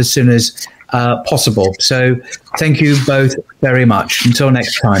it up as soon as possible. So thank you both very much. Until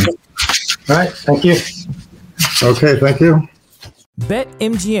next time. All right. Thank you. Okay. Thank you.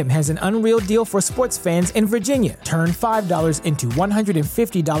 BetMGM has an unreal deal for sports fans in Virginia. Turn $5 into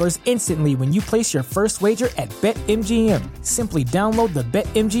 $150 instantly when you place your first wager at BetMGM. Simply download the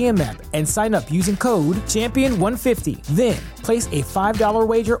BetMGM app and sign up using code Champion150. Then, place a $5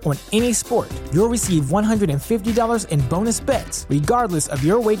 wager on any sport. You'll receive $150 in bonus bets, regardless of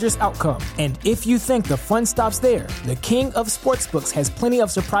your wager's outcome. And if you think the fun stops there, the king of sportsbooks has plenty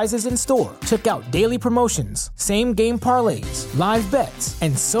of surprises in store. Check out daily promotions, same-game parlays, live bets,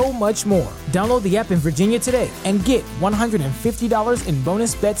 and so much more. Download the app in Virginia today and get $150 in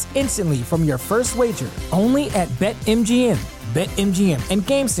bonus bets instantly from your first wager. Only at BetMGM. BetMGM and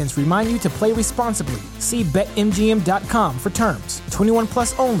GameSense remind you to play responsibly. See BetMGM.com for terms. 21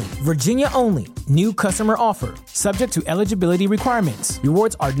 plus only. Virginia only. New customer offer. Subject to eligibility requirements.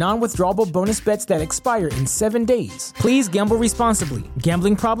 Rewards are non-withdrawable bonus bets that expire in 7 days. Please gamble responsibly.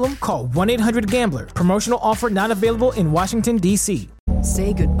 Gambling problem? Call 1-800-GAMBLER. Promotional offer not available in Washington, D.C.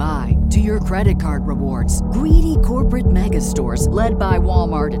 Say goodbye to your credit card rewards. Greedy corporate mega stores, led by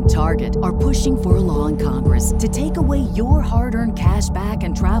Walmart and Target, are pushing for a law in Congress to take away your hard-earned cash back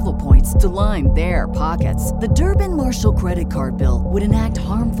and travel points to line their pockets. The Durbin-Marshall credit card bill would enact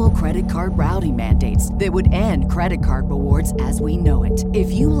harmful credit card routing mandates that would end credit card rewards as we know it.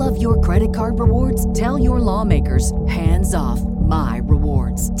 If you love your credit card rewards, tell your lawmakers, hands off my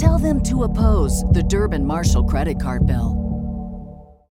rewards. Tell them to oppose the Durbin-Marshall credit card bill.